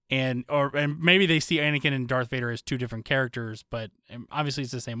and maybe they see Anakin and Darth Vader as two different characters, but obviously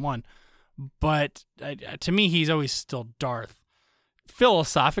it's the same one. But to me, he's always still Darth.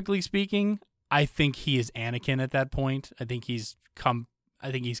 Philosophically speaking, I think he is Anakin at that point. I think he's come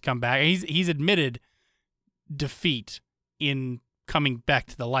back. He's admitted defeat in coming back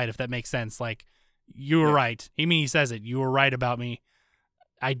to the light, if that makes sense. Like, you were right. He says it. You were right about me.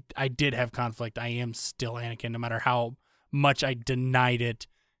 I did have conflict. I am still Anakin, no matter how much I denied it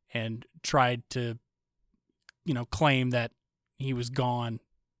and tried to, claim that he was gone.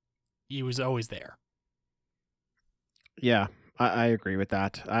 He was always there. Yeah, I agree with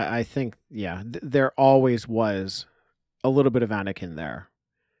that. I think, there always was a little bit of Anakin there.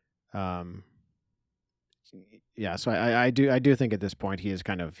 So I do think at this point he is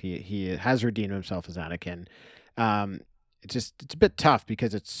he has redeemed himself as Anakin. It's a bit tough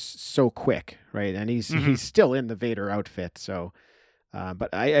because it's so quick, right? And he's still in the Vader outfit, so.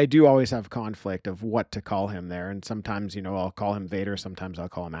 But I do always have conflict of what to call him there, and sometimes I'll call him Vader, sometimes I'll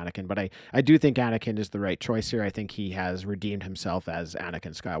call him Anakin. But I do think Anakin is the right choice here. I think he has redeemed himself as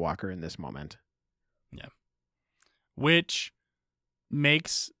Anakin Skywalker in this moment. Yeah, which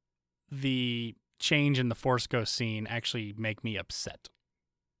makes the change in the Force Ghost scene actually make me upset.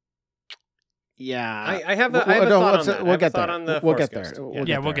 Yeah, I have a thought on that. We'll get there. On the we'll Force get there. Ghost.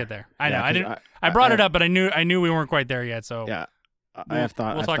 We'll get there. I know. Yeah, I didn't. I brought it up, but I knew we weren't quite there yet. So yeah, I have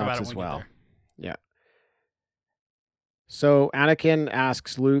thoughts. We'll talk about it as when we get well. there. Yeah. So Anakin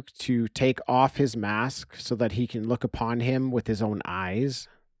asks Luke to take off his mask so that he can look upon him with his own eyes,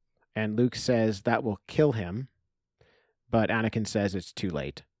 and Luke says that will kill him, but Anakin says it's too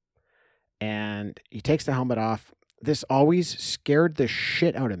late, and he takes the helmet off. This always scared the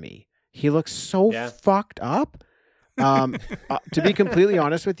shit out of me. He looks so fucked up. To be completely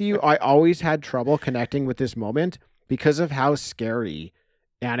honest with you, I always had trouble connecting with this moment because of how scary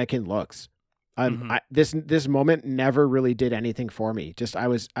Anakin looks. This moment never really did anything for me. I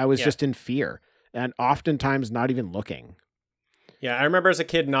was just in fear, and oftentimes not even looking. Yeah, I remember as a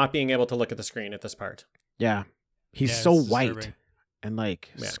kid not being able to look at the screen at this part. Yeah, he's so white and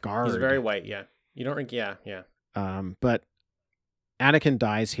scarred. He's very white. Yeah, you don't think. Yeah. But Anakin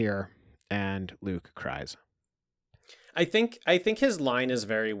dies here, and Luke cries. I think his line is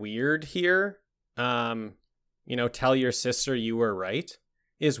very weird here. Tell your sister you were right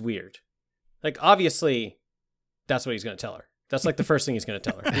is weird. Like, obviously, that's what he's going to tell her. That's like the first thing he's going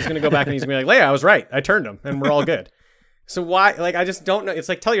to tell her. He's going to go back and he's going to be like, Leia, I was right. I turned him and we're all good. So why, I just don't know. It's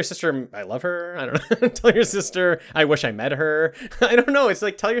like, tell your sister I love her. I don't know. Tell your sister I wish I met her. I don't know. It's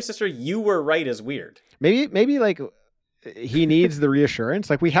like, tell your sister you were right is weird. Maybe he needs the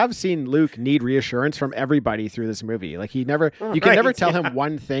reassurance. Like, we have seen Luke need reassurance from everybody through this movie. You can never tell him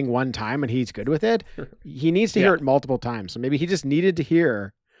one thing one time and he's good with it. He needs to hear it multiple times. So maybe he just needed to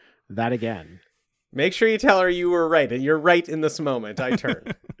hear that again. Make sure you tell her you were right, and you're right in this moment. I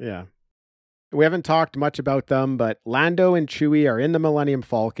turned. Yeah. We haven't talked much about them, but Lando and Chewie are in the Millennium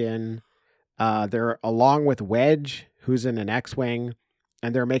Falcon. They're along with Wedge, who's in an X-Wing,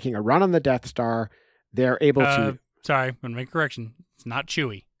 and they're making a run on the Death Star. They're able to... Sorry, I'm going to make a correction. It's not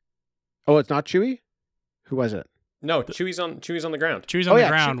Chewie. Oh, it's not Chewie? Who was it? No, Chewie's on the ground. Chewie's on the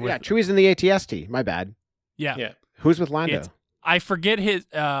ground. Chewie's in the ATST. My bad. Yeah. Who's with Lando? I forget his.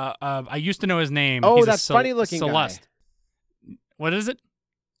 I used to know his name. Oh, that funny-looking Celeste. Guy. What is it?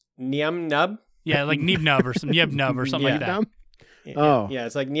 Niam Nub. Yeah, like Neeb Nub or some Nieb Nub or something like that. Oh, yeah,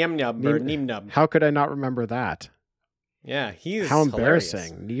 it's like Niam Nub or Neeb Nub. How could I not remember that? Yeah, he's how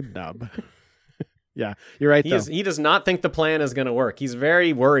embarrassing, Neeb Nub. Yeah, you're right. He does not think the plan is going to work. He's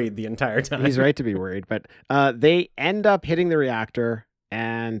very worried the entire time. He's right to be worried, but they end up hitting the reactor,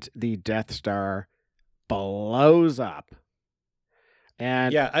 and the Death Star blows up.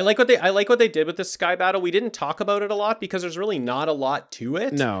 And yeah, I like what they did with this sky battle. We didn't talk about it a lot because there's really not a lot to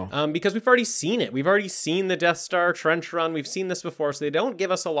it. No. Because we've already seen it. We've already seen the Death Star trench run. We've seen this before, so they don't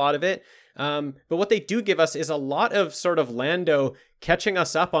give us a lot of it. But what they do give us is a lot of sort of Lando catching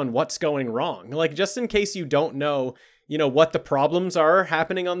us up on what's going wrong. Like, just in case you don't know, what the problems are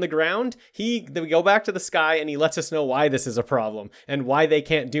happening on the ground, we go back to the sky and he lets us know why this is a problem and why they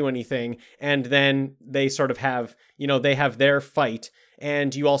can't do anything. And then they sort of have, they have their fight.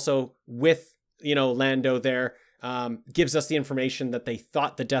 And you also, with, Lando there, gives us the information that they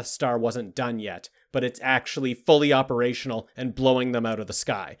thought the Death Star wasn't done yet, but it's actually fully operational and blowing them out of the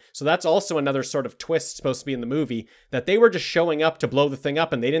sky. So that's also another sort of twist supposed to be in the movie, that they were just showing up to blow the thing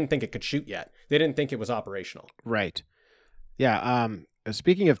up and they didn't think it could shoot yet. They didn't think it was operational. Right. Yeah.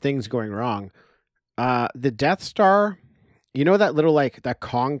 Speaking of things going wrong, the Death Star, that little, that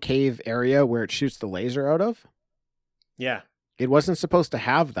concave area where it shoots the laser out of? Yeah. It wasn't supposed to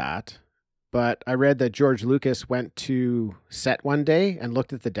have that, but I read that George Lucas went to set one day and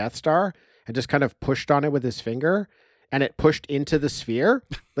looked at the Death Star and just kind of pushed on it with his finger, and it pushed into the sphere.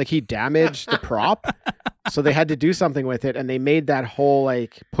 Like, he damaged the prop. So they had to do something with it, and they made that whole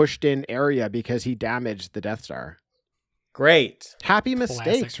pushed in area because he damaged the Death Star. Great. Happy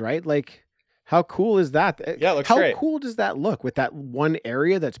mistakes, right? How cool is that? Yeah, it looks great. How cool does that look with that one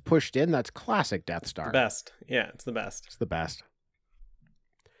area that's pushed in? That's classic Death Star. The best. Yeah, it's the best. It's the best.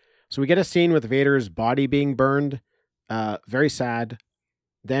 So we get a scene with Vader's body being burned. Very sad.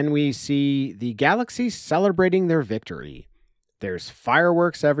 Then we see the galaxy celebrating their victory. There's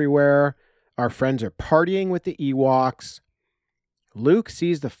fireworks everywhere. Our friends are partying with the Ewoks. Luke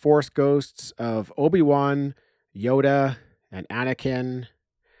sees the Force ghosts of Obi-Wan, Yoda, and Anakin.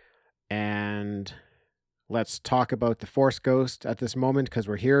 And let's talk about the Force ghost at this moment because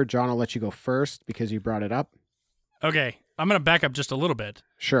we're here. John, I'll let you go first because you brought it up. Okay, I'm going to back up just a little bit.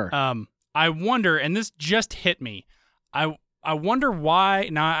 Sure. I wonder, and this just hit me, I wonder why,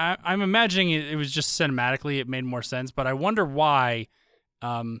 now I'm imagining it was just cinematically, it made more sense, but I wonder why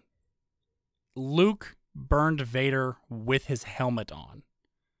Luke burned Vader with his helmet on.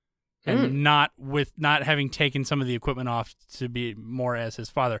 and not having taken some of the equipment off to be more as his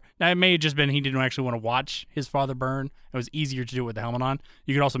father. Now, it may have just been he didn't actually want to watch his father burn. It was easier to do it with the helmet on.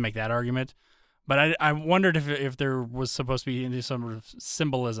 You could also make that argument. But I wondered if there was supposed to be some sort of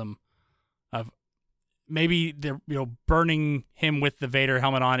symbolism of maybe burning him with the Vader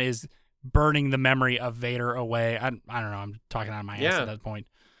helmet on is burning the memory of Vader away. I don't know. I'm talking out of my ass at that point.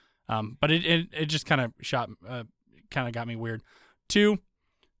 But it just kind of got me weird. 2,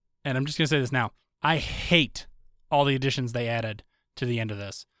 and I'm just going to say this now, I hate all the additions they added to the end of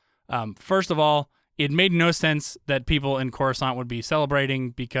this. First of all, it made no sense that people in Coruscant would be celebrating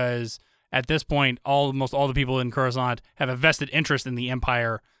because at this point, almost all the people in Coruscant have a vested interest in the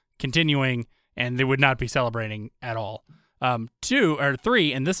Empire continuing, and they would not be celebrating at all. 2 or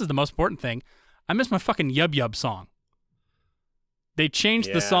 3, and this is the most important thing, I miss my fucking Yub Yub song. They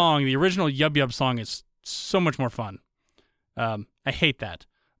changed the song. The original Yub Yub song is so much more fun. I hate that.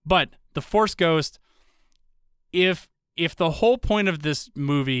 But the Force Ghost, if the whole point of this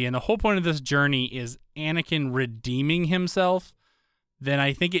movie and the whole point of this journey is Anakin redeeming himself, then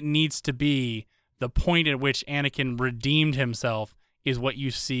I think it needs to be the point at which Anakin redeemed himself is what you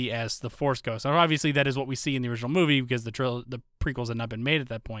see as the Force Ghost. Now, obviously, that is what we see in the original movie because the prequels had not been made at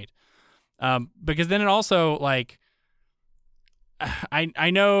that point. Because then it also, like, I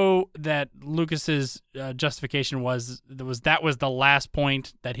know that Lucas's justification was the last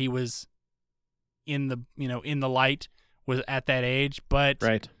point that he was in the light was at that age, but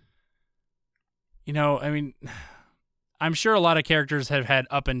right. I mean, I'm sure a lot of characters have had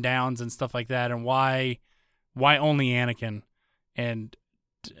up and downs and stuff like that, and why only Anakin? And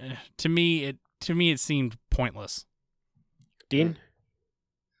to me it seemed pointless. Dean?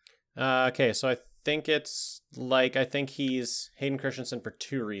 Okay, so I think he's Hayden Christensen for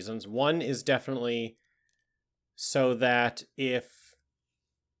 2 reasons. One is definitely so that if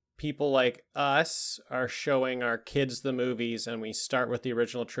people like us are showing our kids the movies and we start with the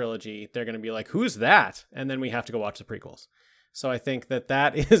original trilogy, they're going to be like, who's that? And then we have to go watch the prequels. So I think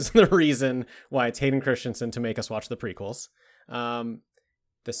that is the reason why it's Hayden Christensen to make us watch the prequels.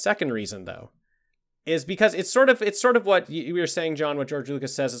 The second reason, though, is because it's sort of what you were saying, John, what George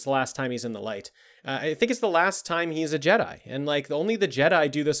Lucas says it's the last time he's in the light. I think it's the last time he's a Jedi, and like only the Jedi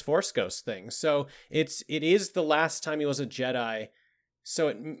do this Force Ghost thing. So it is the last time he was a Jedi. So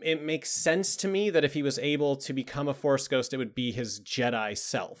it makes sense to me that if he was able to become a Force Ghost, it would be his Jedi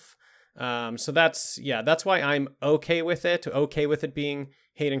self. So that's why I'm okay with it being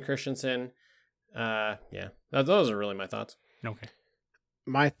Hayden Christensen. Those are really my thoughts. Okay.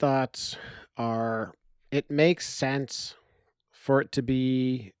 My thoughts are it makes sense for it to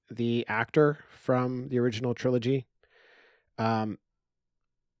be the actor from the original trilogy.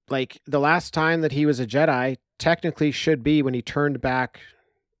 Like the last time that he was a Jedi technically should be when he turned back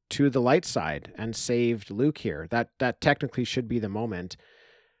to the light side and saved Luke here. That technically should be the moment.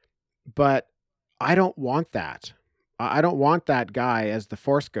 But I don't want that. I don't want that guy as the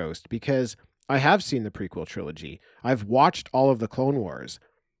Force Ghost because I have seen the prequel trilogy. I've watched all of the Clone Wars.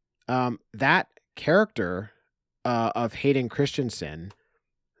 That character of Hayden Christensen,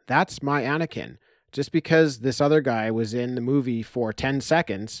 that's my Anakin. Just because this other guy was in the movie for 10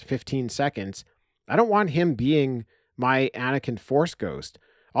 seconds, 15 seconds, I don't want him being my Anakin Force Ghost.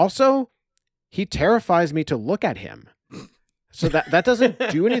 Also, he terrifies me to look at him. So that doesn't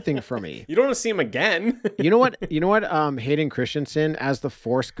do anything for me. You don't want to see him again. You know what Hayden Christensen as the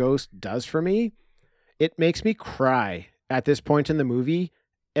Force Ghost does for me? It makes me cry at this point in the movie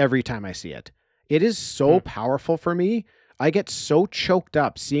every time I see it. It is so powerful for me. I get so choked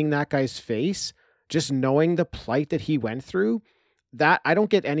up seeing that guy's face, just knowing the plight that he went through, that I don't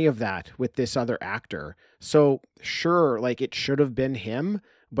get any of that with this other actor. So sure, like it should have been him,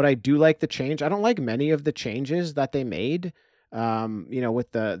 but I do like the change. I don't like many of the changes that they made.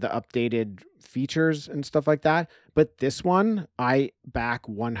 With the updated features and stuff like that. But this one, I back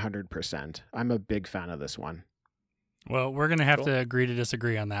 100%. I'm a big fan of this one. Well, we're going to have to agree to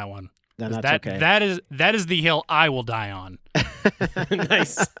disagree on that one. Then that's okay. That is the hill I will die on.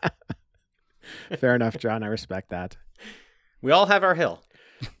 Nice. Fair enough, John. I respect that. We all have our hill.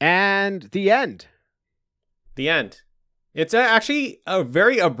 And the end. The end. It's actually a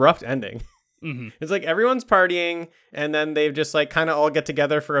very abrupt ending. Mm-hmm. It's like everyone's partying and then they've just like kind of all get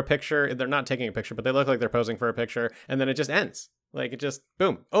together for a picture. They're not taking a picture, but they look like they're posing for a picture. And then it just ends. Like it just,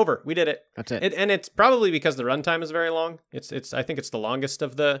 boom, over. We did it. That's it. And it's probably because the runtime is very long. I think it's the longest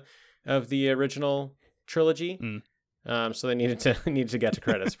of the original trilogy. So they needed to get to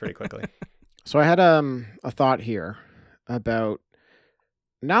credits pretty quickly. So I had a thought here about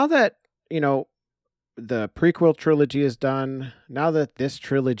now that, the prequel trilogy is done, now that this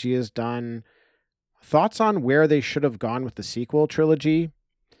trilogy is done, thoughts on where they should have gone with the sequel trilogy?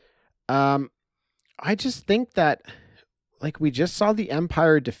 I just think that, like, we just saw the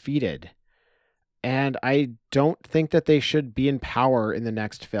Empire defeated, and I don't think that they should be in power in the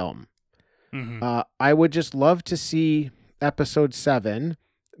next film. I would just love to see Episode 7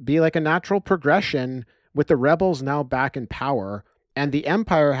 be like a natural progression with the rebels now back in power and the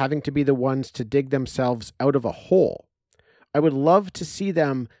Empire having to be the ones to dig themselves out of a hole. I would love to see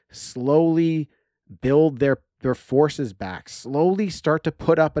them slowly build their forces back, slowly start to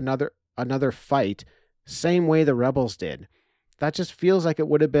put up another fight, same way the rebels did. That just feels like it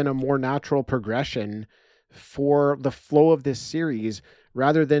would have been a more natural progression for the flow of this series,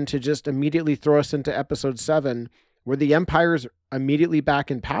 rather than to just immediately throw us into Episode 7 where the Empire's immediately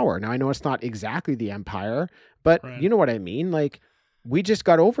back in power. Now, I know it's not exactly the Empire, but you know what I mean? Like, we just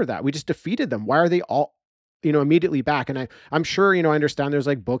got over that. We just defeated them. Why are they all, immediately back? And I'm sure, I understand there's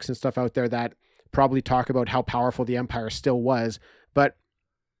like books and stuff out there that probably talk about how powerful the Empire still was. But,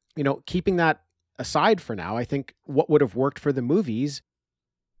 keeping that aside for now, I think what would have worked for the movies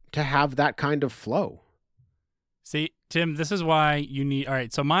to have that kind of flow. See, Tim, this is why you need... All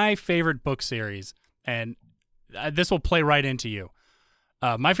right, so my favorite book series, and this will play right into you.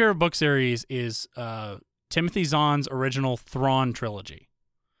 My favorite book series is Timothy Zahn's original Thrawn trilogy.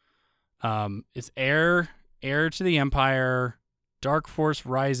 It's Heir to the Empire, Dark Force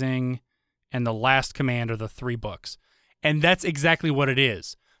Rising, and The Last Command are the 3 books. And that's exactly what it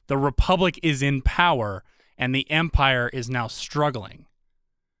is. The Republic is in power, and the Empire is now struggling.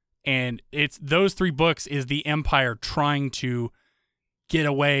 And it's those 3 books is the Empire trying to get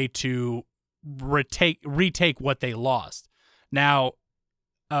away to retake what they lost. Now,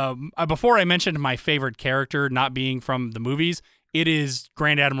 before I mentioned my favorite character not being from the movies, it is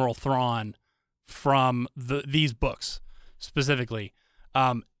Grand Admiral Thrawn from these books specifically.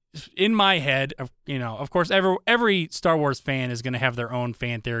 In my head, of course, every Star Wars fan is going to have their own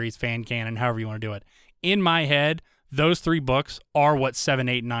fan theories, fan canon, however you want to do it. In my head, those 3 books are what 7,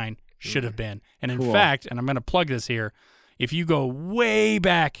 8, 9 should have been. And in fact, and I'm going to plug this here, if you go way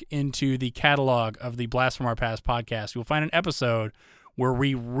back into the catalog of the Blast from Our Past podcast, you'll find an episode where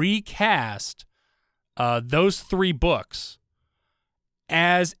we recast those 3 books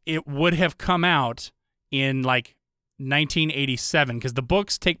as it would have come out in like 1987, because the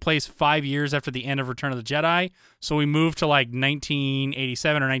books take place 5 years after the end of Return of the Jedi. So we moved to like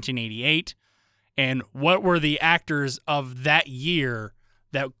 1987 or 1988. And what were the actors of that year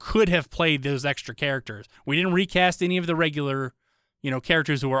that could have played those extra characters? We didn't recast any of the regular,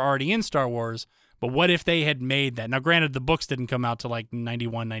 characters who were already in Star Wars, but what if they had made that? Now, granted, the books didn't come out to like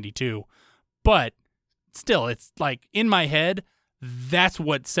 91, 92, but still, it's like in my head, that's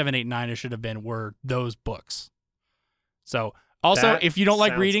what 7, 8, 9 should have been, were those books. So also, That if you don't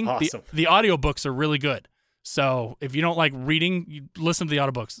like sounds reading, awesome. the audiobooks are really good. So if you don't like reading, you listen to the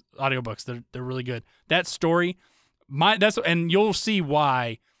audiobooks. They're really good. That story, and you'll see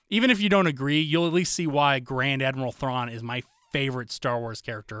why. Even if you don't agree, you'll at least see why Grand Admiral Thrawn is my favorite Star Wars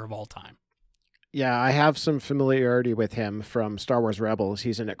character of all time. Yeah, I have some familiarity with him from Star Wars Rebels.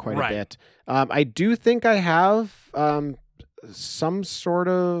 He's in it quite a bit. I do think I have some sort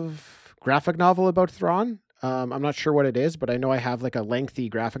of graphic novel about Thrawn. I'm not sure what it is, but I know I have like a lengthy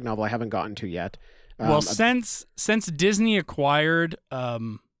graphic novel I haven't gotten to yet. Well, since Disney acquired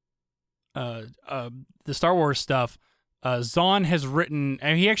the Star Wars stuff, Zahn has written,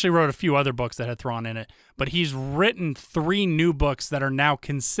 and he actually wrote a few other books that had Thrawn in it, but he's written 3 new books that are now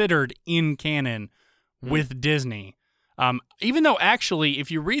considered in canon with Disney. Even though actually, if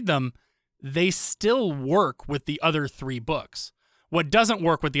you read them, they still work with the other 3 books. What doesn't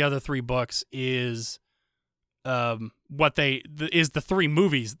work with the other 3 books is the 3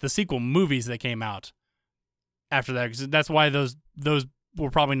 movies, the sequel movies that came out after that. 'Cause that's why those will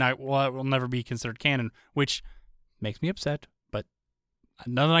probably will never be considered canon, which makes me upset, but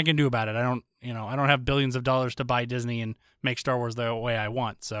nothing I can do about it. I don't have billions of dollars to buy Disney and make Star Wars the way I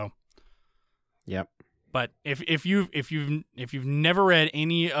want. So, yep. But if you've never read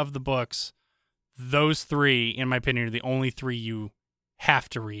any of the books, those 3, in my opinion, are the only 3 you have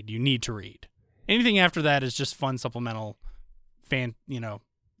to read. You need to read. Anything after that is just fun supplemental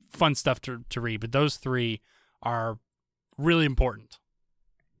fun stuff to read. But those 3 are really important.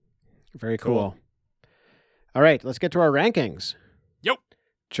 Very cool. All right, let's get to our rankings. Yep.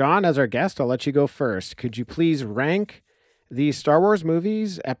 John, as our guest, I'll let you go first. Could you please rank the Star Wars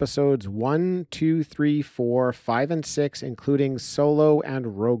movies, episodes 1, 2, 3, 4, 5, and 6, including Solo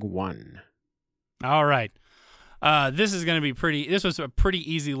and Rogue One? All right. This is going to be pretty. This was a pretty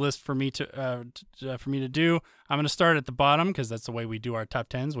easy list for me to do. I'm going to start at the bottom because that's the way we do our top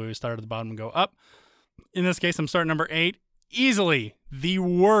 10s. We start at the bottom and go up. In this case, I'm starting number 8. Easily the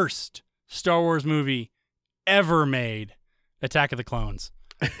worst Star Wars movie ever made, Attack of the Clones.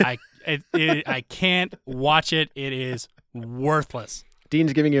 I can't watch it. It is worthless.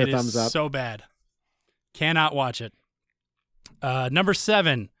 Dean's giving you a thumbs up. So bad. Cannot watch it. Number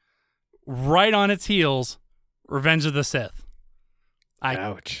 7, right on its heels, Revenge of the Sith.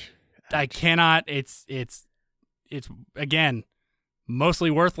 Ouch. I cannot. It's again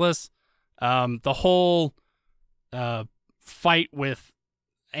mostly worthless. The whole fight with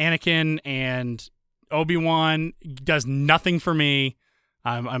Anakin and Obi-Wan does nothing for me.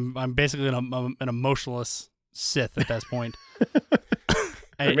 I'm basically an emotionless Sith at this point.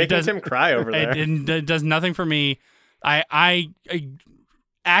 You're making him cry over there. It does nothing for me. I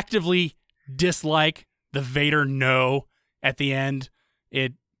actively dislike the Vader no at the end.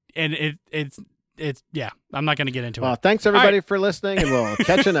 It's yeah. I'm not going to get into it. Well, thanks everybody for listening, and we'll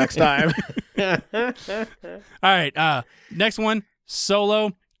catch you next time. All right. Next one,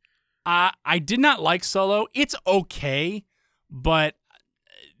 Solo. I did not like Solo. It's okay, but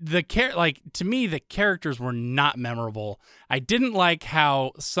to me the characters were not memorable. I didn't like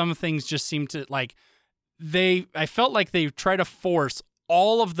how some things just seemed to I felt like they try to force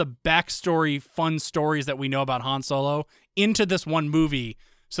all of the backstory fun stories that we know about Han Solo into this one movie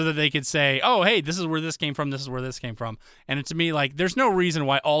so that they could say, oh, hey, this is where this came from, this is where this came from. And to me, there's no reason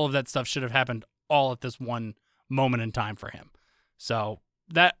why all of that stuff should have happened all at this one moment in time for him. So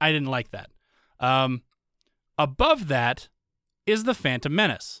that I didn't like that. Above that is The Phantom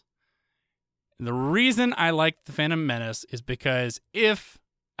Menace. The reason I like The Phantom Menace is because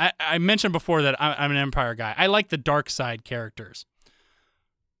I mentioned before that I'm an Empire guy. I like the dark side characters.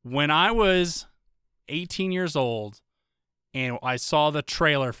 When I was 18 years old and I saw the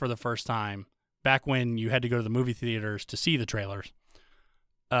trailer for the first time, back when you had to go to the movie theaters to see the trailers,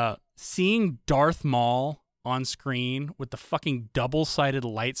 seeing Darth Maul on screen with the fucking double-sided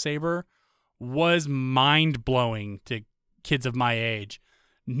lightsaber was mind-blowing to kids of my age.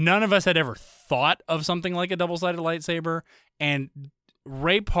 None of us had ever thought of something like a double-sided lightsaber, and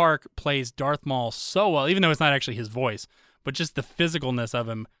Ray Park plays Darth Maul so well, even though it's not actually his voice, but just the physicalness of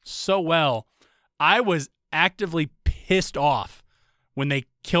him so well. I was actively pissed off when they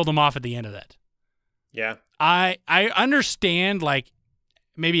killed him off at the end of that. Yeah. I understand,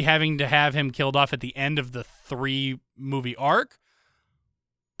 maybe having to have him killed off at the end of the 3-movie arc,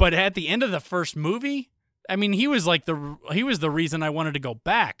 but at the end of the first movie, I mean, he was the reason I wanted to go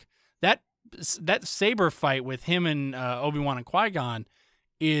back. That saber fight with him and Obi-Wan and Qui-Gon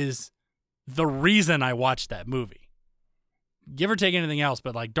is the reason I watched that movie. Give or take anything else,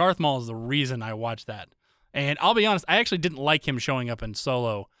 but Darth Maul is the reason I watched that. And I'll be honest, I actually didn't like him showing up in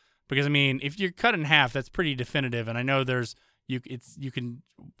Solo because, I mean, if you're cut in half, that's pretty definitive. And I know you can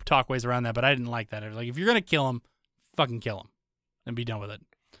talk ways around that, but I didn't like that. If you're gonna kill him, fucking kill him and be done with it.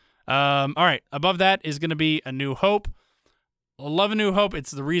 All right, above that is gonna be A New Hope. I love A New Hope.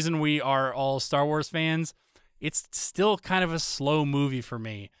 It's the reason we are all Star Wars fans. It's still kind of a slow movie for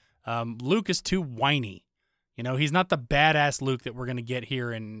me. Luke is too whiny. He's not the badass Luke that we're going to get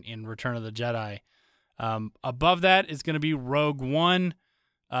here in Return of the Jedi. Above that is going to be Rogue One,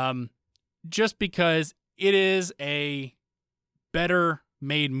 just because it is a better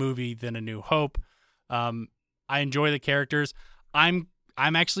made movie than A New Hope. I enjoy the characters. I'm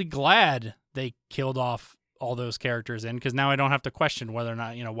actually glad they killed off all those characters because now I don't have to question whether or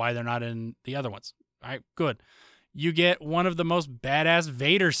not, why they're not in the other ones. All right, good. You get one of the most badass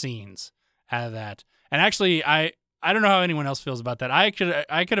Vader scenes out of that. And actually, I don't know how anyone else feels about that. I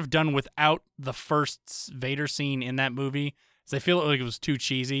could have done without the first Vader scene in that movie, because I feel like it was too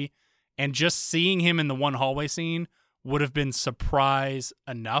cheesy. And just seeing him in the one hallway scene would have been surprise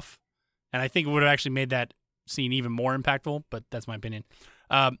enough. And I think it would have actually made that scene even more impactful, but that's my opinion.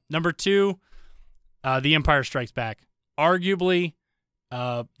 Number 2, The Empire Strikes Back. Arguably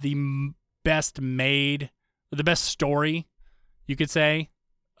the best made, the best story, you could say,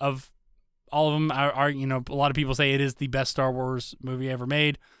 of all of them. Are a lot of people say it is the best Star Wars movie ever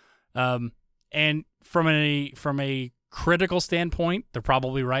made. And from a critical standpoint, they're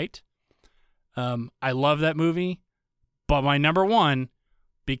probably right. I love that movie, but my number 1,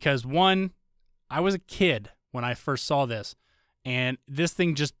 because 1, I was a kid when I first saw this, and this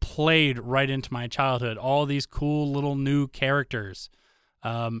thing just played right into my childhood. All these cool little new characters.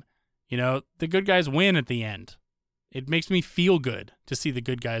 The good guys win at the end. It makes me feel good to see the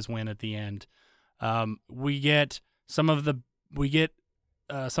good guys win at the end. We get some of the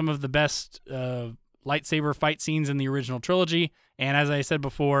best lightsaber fight scenes in the original trilogy. And as I said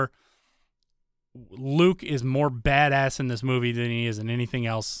before, Luke is more badass in this movie than he is in anything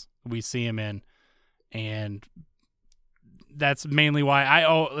else we see him in. And that's mainly why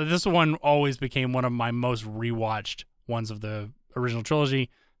this one always became one of my most rewatched ones of the original trilogy.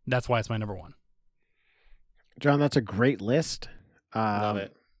 That's why it's my number one. John, that's a great list. Love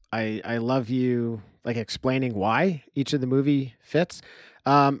it. I love you like explaining why each of the movie fits.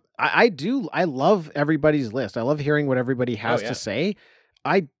 I love everybody's list. I love hearing what everybody has to say.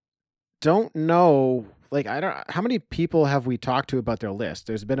 I don't know, like, how many people have we talked to about their list?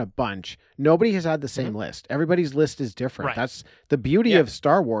 There's been a bunch. Nobody has had the same list. Everybody's list is different. Right. That's the beauty of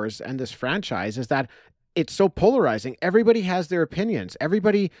Star Wars and this franchise, is that it's so polarizing. Everybody has their opinions.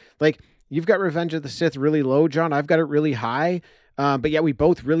 Everybody, like, you've got Revenge of the Sith really low, John. I've got it really high. But yet we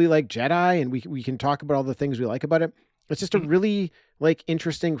both really like Jedi, and we can talk about all the things we like about it. It's just a really like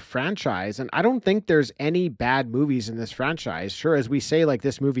interesting franchise. And I don't think there's any bad movies in this franchise. Sure, as we say, like,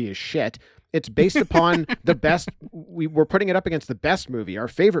 this movie is shit. It's based upon the best. We're putting it up against the best movie, our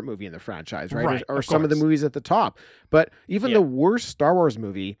favorite movie in the franchise, right? Or some of the movies at the top. But even the worst Star Wars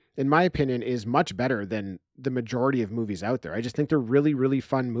movie, in my opinion, is much better than the majority of movies out there. I just think they're really, really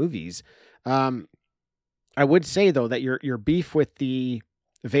fun movies. I would say, though, that your beef with the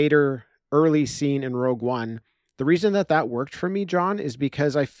Vader early scene in Rogue One, the reason that worked for me, John, is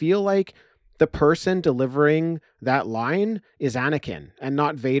because I feel like the person delivering that line is Anakin and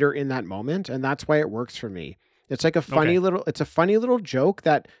not Vader in that moment, and that's why it works for me. It's like a funny little joke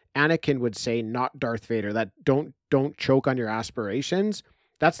that Anakin would say, not Darth Vader, that don't choke on your aspirations.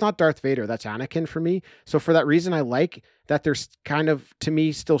 That's not Darth Vader, that's Anakin for me. So for that reason, I like that there's kind of, to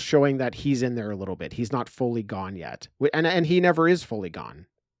me, still showing that he's in there a little bit. He's not fully gone yet. And he never is fully gone.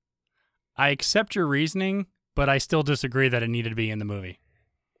 I accept your reasoning, but I still disagree that it needed to be in the movie.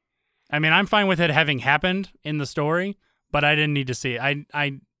 I mean, I'm fine with it having happened in the story, but I didn't need to see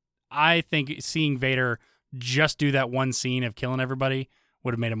it. I think seeing Vader just do that one scene of killing everybody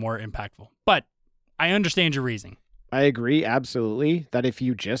would have made it more impactful. But I understand your reasoning. I agree, absolutely, that if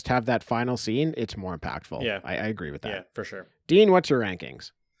you just have that final scene, it's more impactful. Yeah. I agree with that. Yeah, for sure. Dean, what's your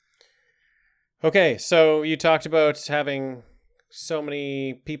rankings? Okay, so you talked about having so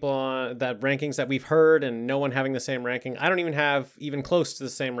many people on that rankings that we've heard and no one having the same ranking. I don't even have even close to the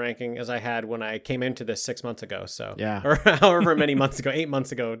same ranking as I had when I came into this 6 months ago. So, yeah, or however many months ago, 8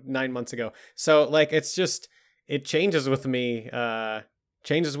 months ago, 9 months ago. So like, it's just, it changes with me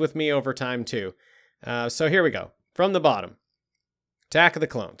over time too. So here we go. From the bottom, Attack of the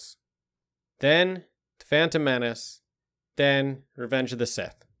Clones, then Phantom Menace, then Revenge of the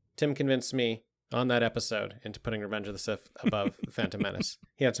Sith. Tim convinced me on that episode into putting Revenge of the Sith above Phantom Menace.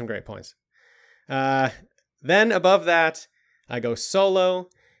 He had some great points. Then above that, I go Solo,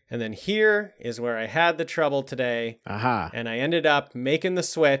 and then here is where I had the trouble today. And I ended up making the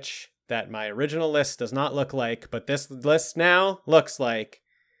switch that my original list does not look like, but this list now looks like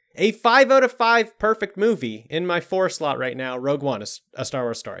a 5 out of 5 perfect movie in my 4 slot right now, Rogue One, a Star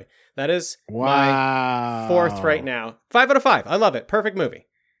Wars story. That is my 4th right now. 5 out of 5. I love it. Perfect movie.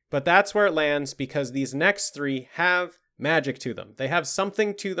 But that's where it lands because these next 3 have magic to them. They have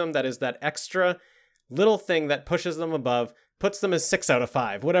something to them that is that extra little thing that pushes them above, puts them as 6 out of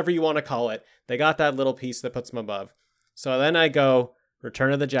 5, whatever you want to call it. They got that little piece that puts them above. So then I go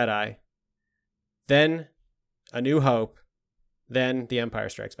Return of the Jedi, then A New Hope, then The Empire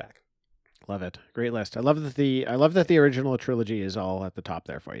Strikes Back. Love it. Great list. I love that the original trilogy is all at the top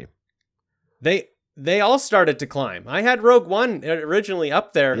there for you. They all started to climb. I had Rogue One originally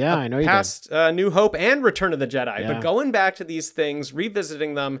up there. Yeah, I know you past New Hope and Return of the Jedi. Yeah. But going back to these things,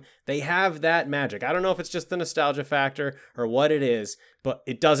 revisiting them, they have that magic. I don't know if it's just the nostalgia factor or what it is, but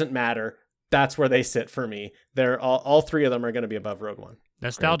it doesn't matter. That's where they sit for me. They're all 3 of them are going to be above Rogue One.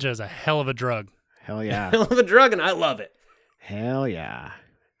 Nostalgia is a hell of a drug. Hell yeah. Hell of a drug, and I love it. Hell yeah.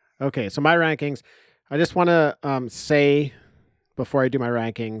 Okay, so my rankings. I just want to say before I do my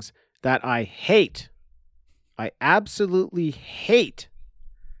rankings that I absolutely hate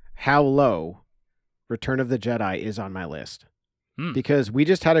how low Return of the Jedi is on my list. Because we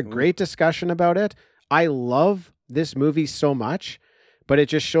just had a great discussion about it. I love this movie so much, but it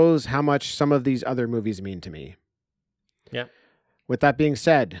just shows how much some of these other movies mean to me. Yeah. With that being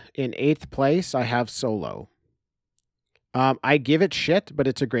said, in 8th place, I have Solo. I give it shit, but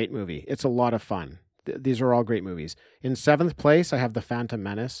it's a great movie. It's a lot of fun. These are all great movies. In 7th place, I have The Phantom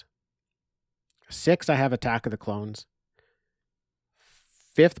Menace. 6, I have Attack of the Clones.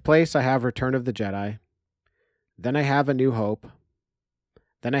 5th place, I have Return of the Jedi. Then I have A New Hope.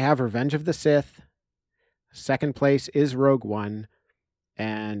 Then I have Revenge of the Sith. 2nd place is Rogue One.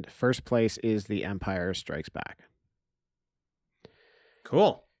 and first place is The Empire Strikes Back.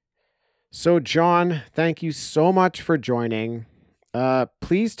 Cool. So, John, thank you so much for joining.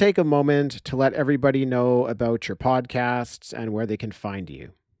 Please take a moment to let everybody know about your podcasts and where they can find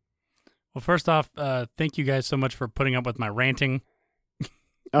you. Well, first off, thank you guys so much for putting up with my ranting.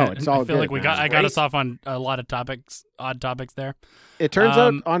 Oh, it's all good. I feel like I got us off on a lot of odd topics there. It turns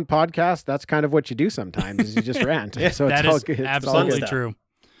out on podcasts, that's kind of what you do sometimes, is you just rant. So that it's all is good. absolutely true.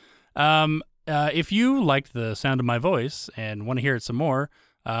 If you liked the sound of my voice and want to hear it some more,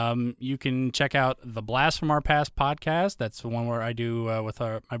 you can check out the Blast from Our Past podcast. That's the one where I do with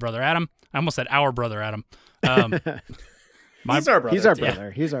my brother Adam. I almost said our brother Adam. He's our brother. He's our brother.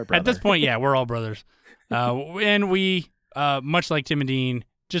 Yeah. He's our brother. At this point, yeah, we're all brothers. And we, much like Tim and Dean,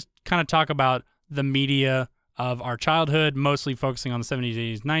 just kind of talk about the media of our childhood, mostly focusing on the 70s,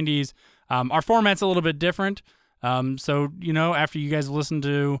 80s, 90s. Our format's a little bit different. So, after you guys listen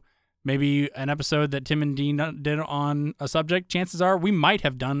to maybe an episode that Tim and Dean did on a subject, chances are we might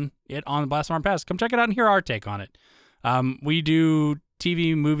have done it on the Blast from Our Past. Come check it out and hear our take on it. We do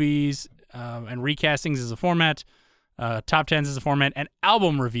TV, movies, and recastings as a format, top 10s as a format, and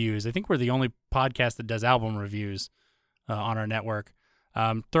album reviews. I think we're the only podcast that does album reviews on our network.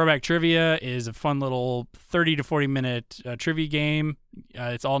 Throwback Trivia is a fun little 30 to 40 minute trivia game.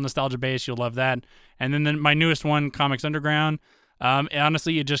 It's all nostalgia based. You'll love that. And then my newest one, Comics Underground.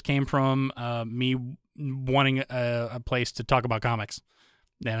 Honestly, it just came from me wanting a place to talk about comics.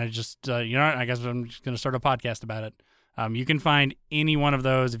 And I just, I guess I'm just going to start a podcast about it. You can find any one of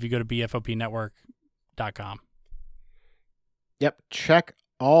those if you go to bfopnetwork.com. Yep. Check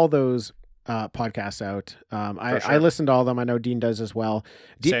all those podcasts out. I listened to all of them. I know Dean does as well.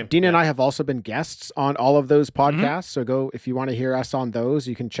 Dean and I have also been guests on all of those podcasts. So go, if you want to hear us on those,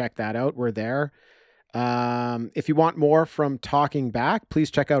 you can check that out. We're there. If you want more from Talking Back,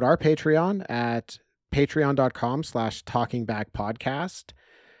 please check out our Patreon at patreon.com/talkingbackpodcast.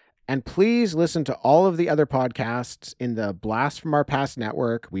 And please listen to all of the other podcasts in the Blast from Our Past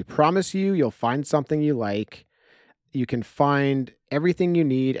network. We promise you'll find something you like. You can find everything you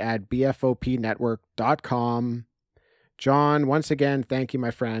need at bfopnetwork.com. John, once again, thank you,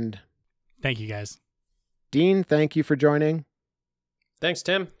 my friend. Thank you, guys. Dean, thank you for joining. Thanks,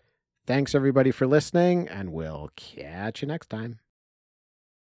 Tim. Thanks, everybody, for listening, and we'll catch you next time.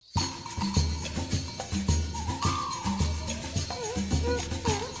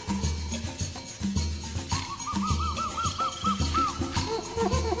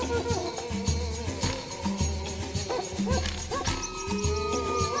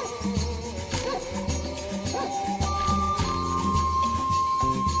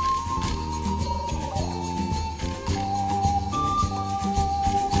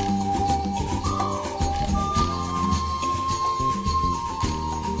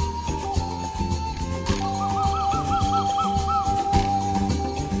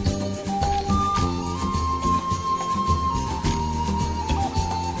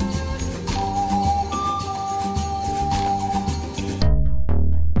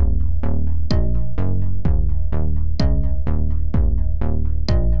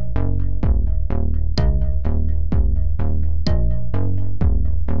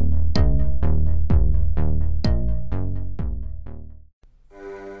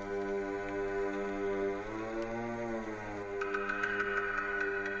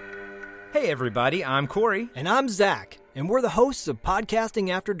 Hey everybody, I'm Corey. And I'm Zach, and we're the hosts of Podcasting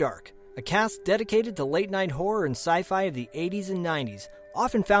After Dark, a cast dedicated to late-night horror and sci-fi of the 80s and 90s,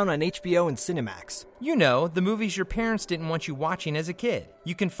 often found on HBO and Cinemax. You know, the movies your parents didn't want you watching as a kid.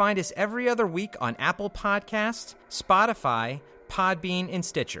 You can find us every other week on Apple Podcasts, Spotify, Podbean, and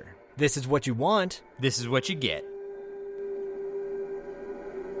Stitcher. This is what you want. This is what you get.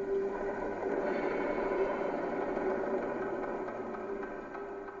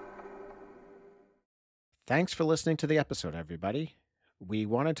 Thanks for listening to the episode, everybody. We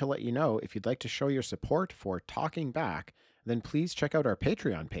wanted to let you know if you'd like to show your support for Talking Back, then please check out our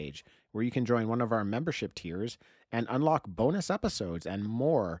Patreon page, where you can join one of our membership tiers and unlock bonus episodes and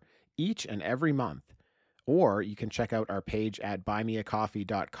more each and every month. Or you can check out our page at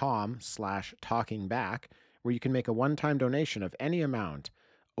buymeacoffee.com/talkingback, where you can make a one-time donation of any amount,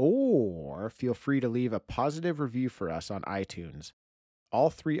 or feel free to leave a positive review for us on iTunes. All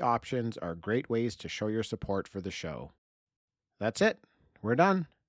three options are great ways to show your support for the show. That's it. We're done.